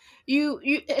 saying? You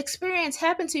experience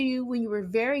happened to you when you were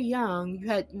very young.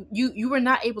 You were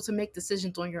not able to make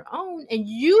decisions on your own, and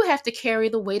you have to carry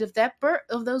the weight of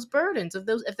of those burdens, of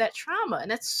that trauma, and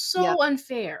that's Yeah. so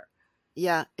unfair.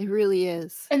 Yeah, it really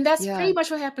is. And that's Yeah. pretty much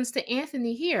what happens to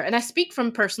Anthony here. And I speak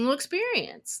from personal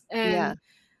experience. Yeah. And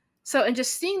so, and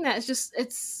just seeing that, it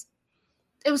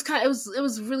was it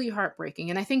was really heartbreaking.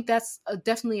 And I think that's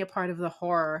definitely a part of the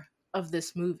horror of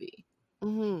this movie.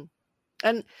 Hmm.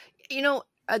 And you know,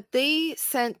 they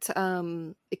sent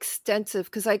extensive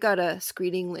because I got a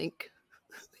screening link.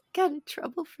 Got in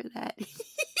trouble for that.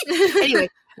 Anyway,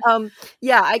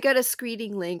 yeah, I got a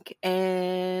screening link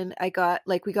and I got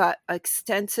like we got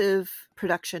extensive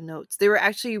production notes. They were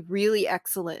actually really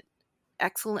excellent.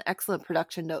 Excellent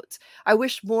production notes. I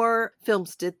wish more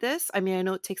films did this. I mean, I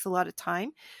know it takes a lot of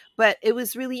time, but it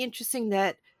was really interesting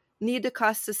that Nia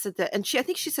DaCosta said that, and I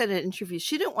think she said in an interview,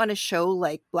 she didn't want to show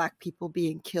like Black people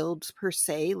being killed per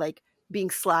se, like being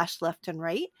slashed left and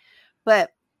right. But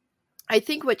I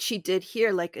think what she did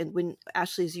here, like, and when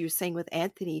Ashley, as you were saying with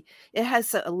Anthony, it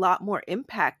has a lot more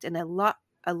impact and a lot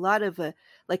of a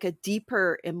like a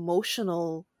deeper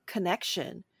emotional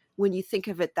connection when you think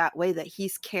of it that way. That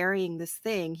he's carrying this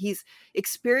thing, he's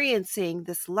experiencing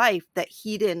this life that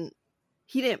he didn't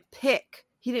pick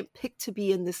to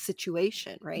be in this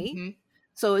situation, right? Hmm.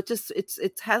 So it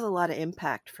has a lot of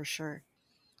impact for sure.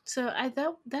 So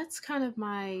that's kind of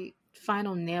my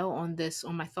final nail on this,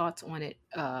 on my thoughts on it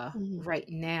Hmm. right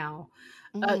now.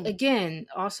 Hmm. Again,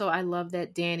 also, I love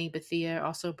that Danny Bethia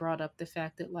also brought up the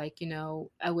fact that, like,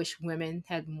 I wish women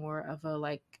had more of a,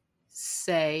 like,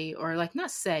 say, or like,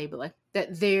 not say, but like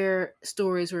that their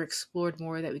stories were explored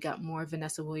more, that we got more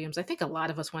Vanessa Williams. I think a lot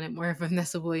of us wanted more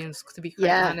Vanessa Williams, to be quite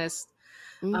Yeah. honest.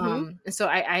 Hmm. And so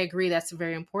I agree that's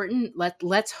very important.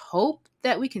 Let's hope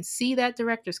that we can see that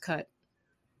director's cut.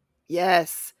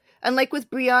 Yes. And like with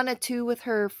Brianna too, with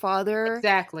her father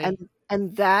Exactly.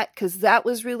 and that, because that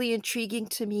was really intriguing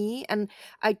to me. And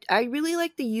I really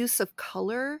like the use of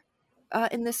color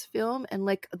in this film, and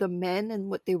like the men and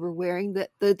what they were wearing,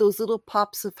 those little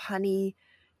pops of honey,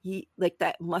 like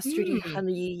that mustardy Mm.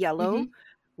 honey yellow, Hmm.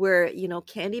 where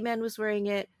Candyman was wearing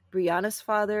it, Brianna's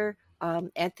father,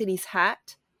 Anthony's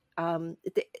hat.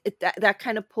 That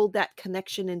kind of pulled that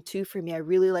connection in too for me. I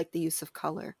really like the use of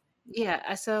color.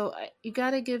 Yeah, you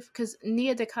gotta give, because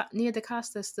Nia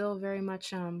DaCosta is still very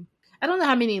much I don't know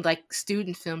how many like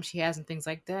student films she has and things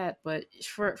like that, but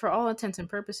for all intents and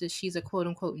purposes, she's a quote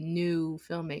unquote new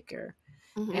filmmaker,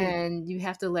 Hmm. and you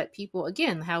have to let people,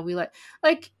 again, how we like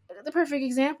the perfect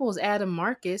example is Adam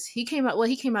Marcus. He came out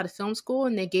of film school,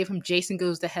 and they gave him Jason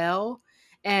Goes to Hell,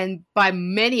 and by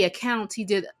many accounts, he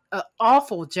did an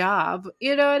awful job.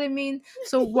 You know what I mean?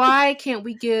 So why can't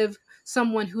we give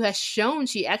someone who has shown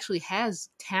she actually has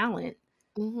talent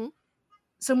Hmm.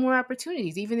 some more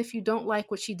opportunities, even if you don't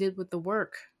like what she did with the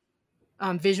work,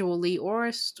 visually or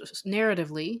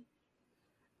narratively?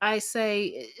 I say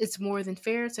it's more than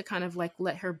fair to kind of like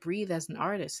let her breathe as an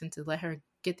artist, and to let her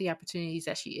get the opportunities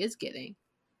that she is getting.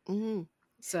 Hmm.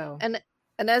 So, And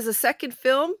as a second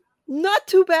film, not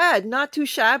too bad, not too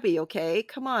shabby. Okay,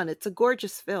 come on, it's a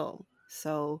gorgeous film.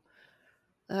 So,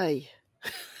 ay,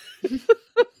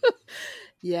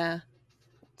 yeah.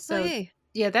 so Okay.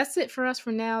 yeah, that's it for us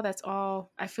for now. That's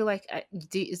all. I feel like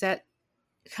is that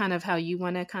kind of how you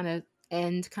want to kind of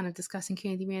end, kind of discussing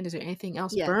Candyman? Is there anything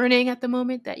else Yeah. burning at the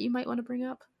moment that you might want to bring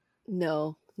up?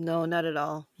 No, no, not at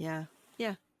all. Yeah.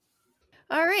 Yeah.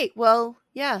 All right. Well,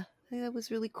 yeah, I think that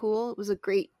was really cool. It was a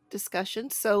great discussion.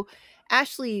 So,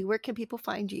 Ashley, where can people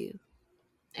find you?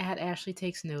 At Ashley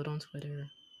Takes Note on Twitter.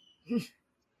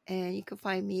 And you can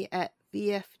find me at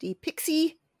VFD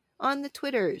Pixie on the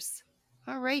Twitters.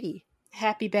 All righty.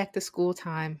 Happy back to school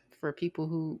time for people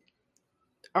who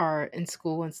are in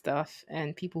school and stuff,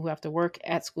 and people who have to work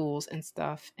at schools and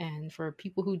stuff. And for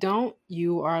people who don't,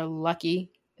 you are lucky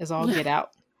as all get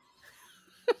out.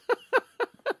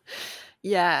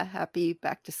 Yeah, happy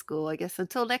back to school, I guess.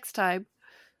 Until next time.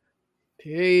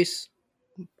 Peace.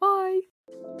 Bye.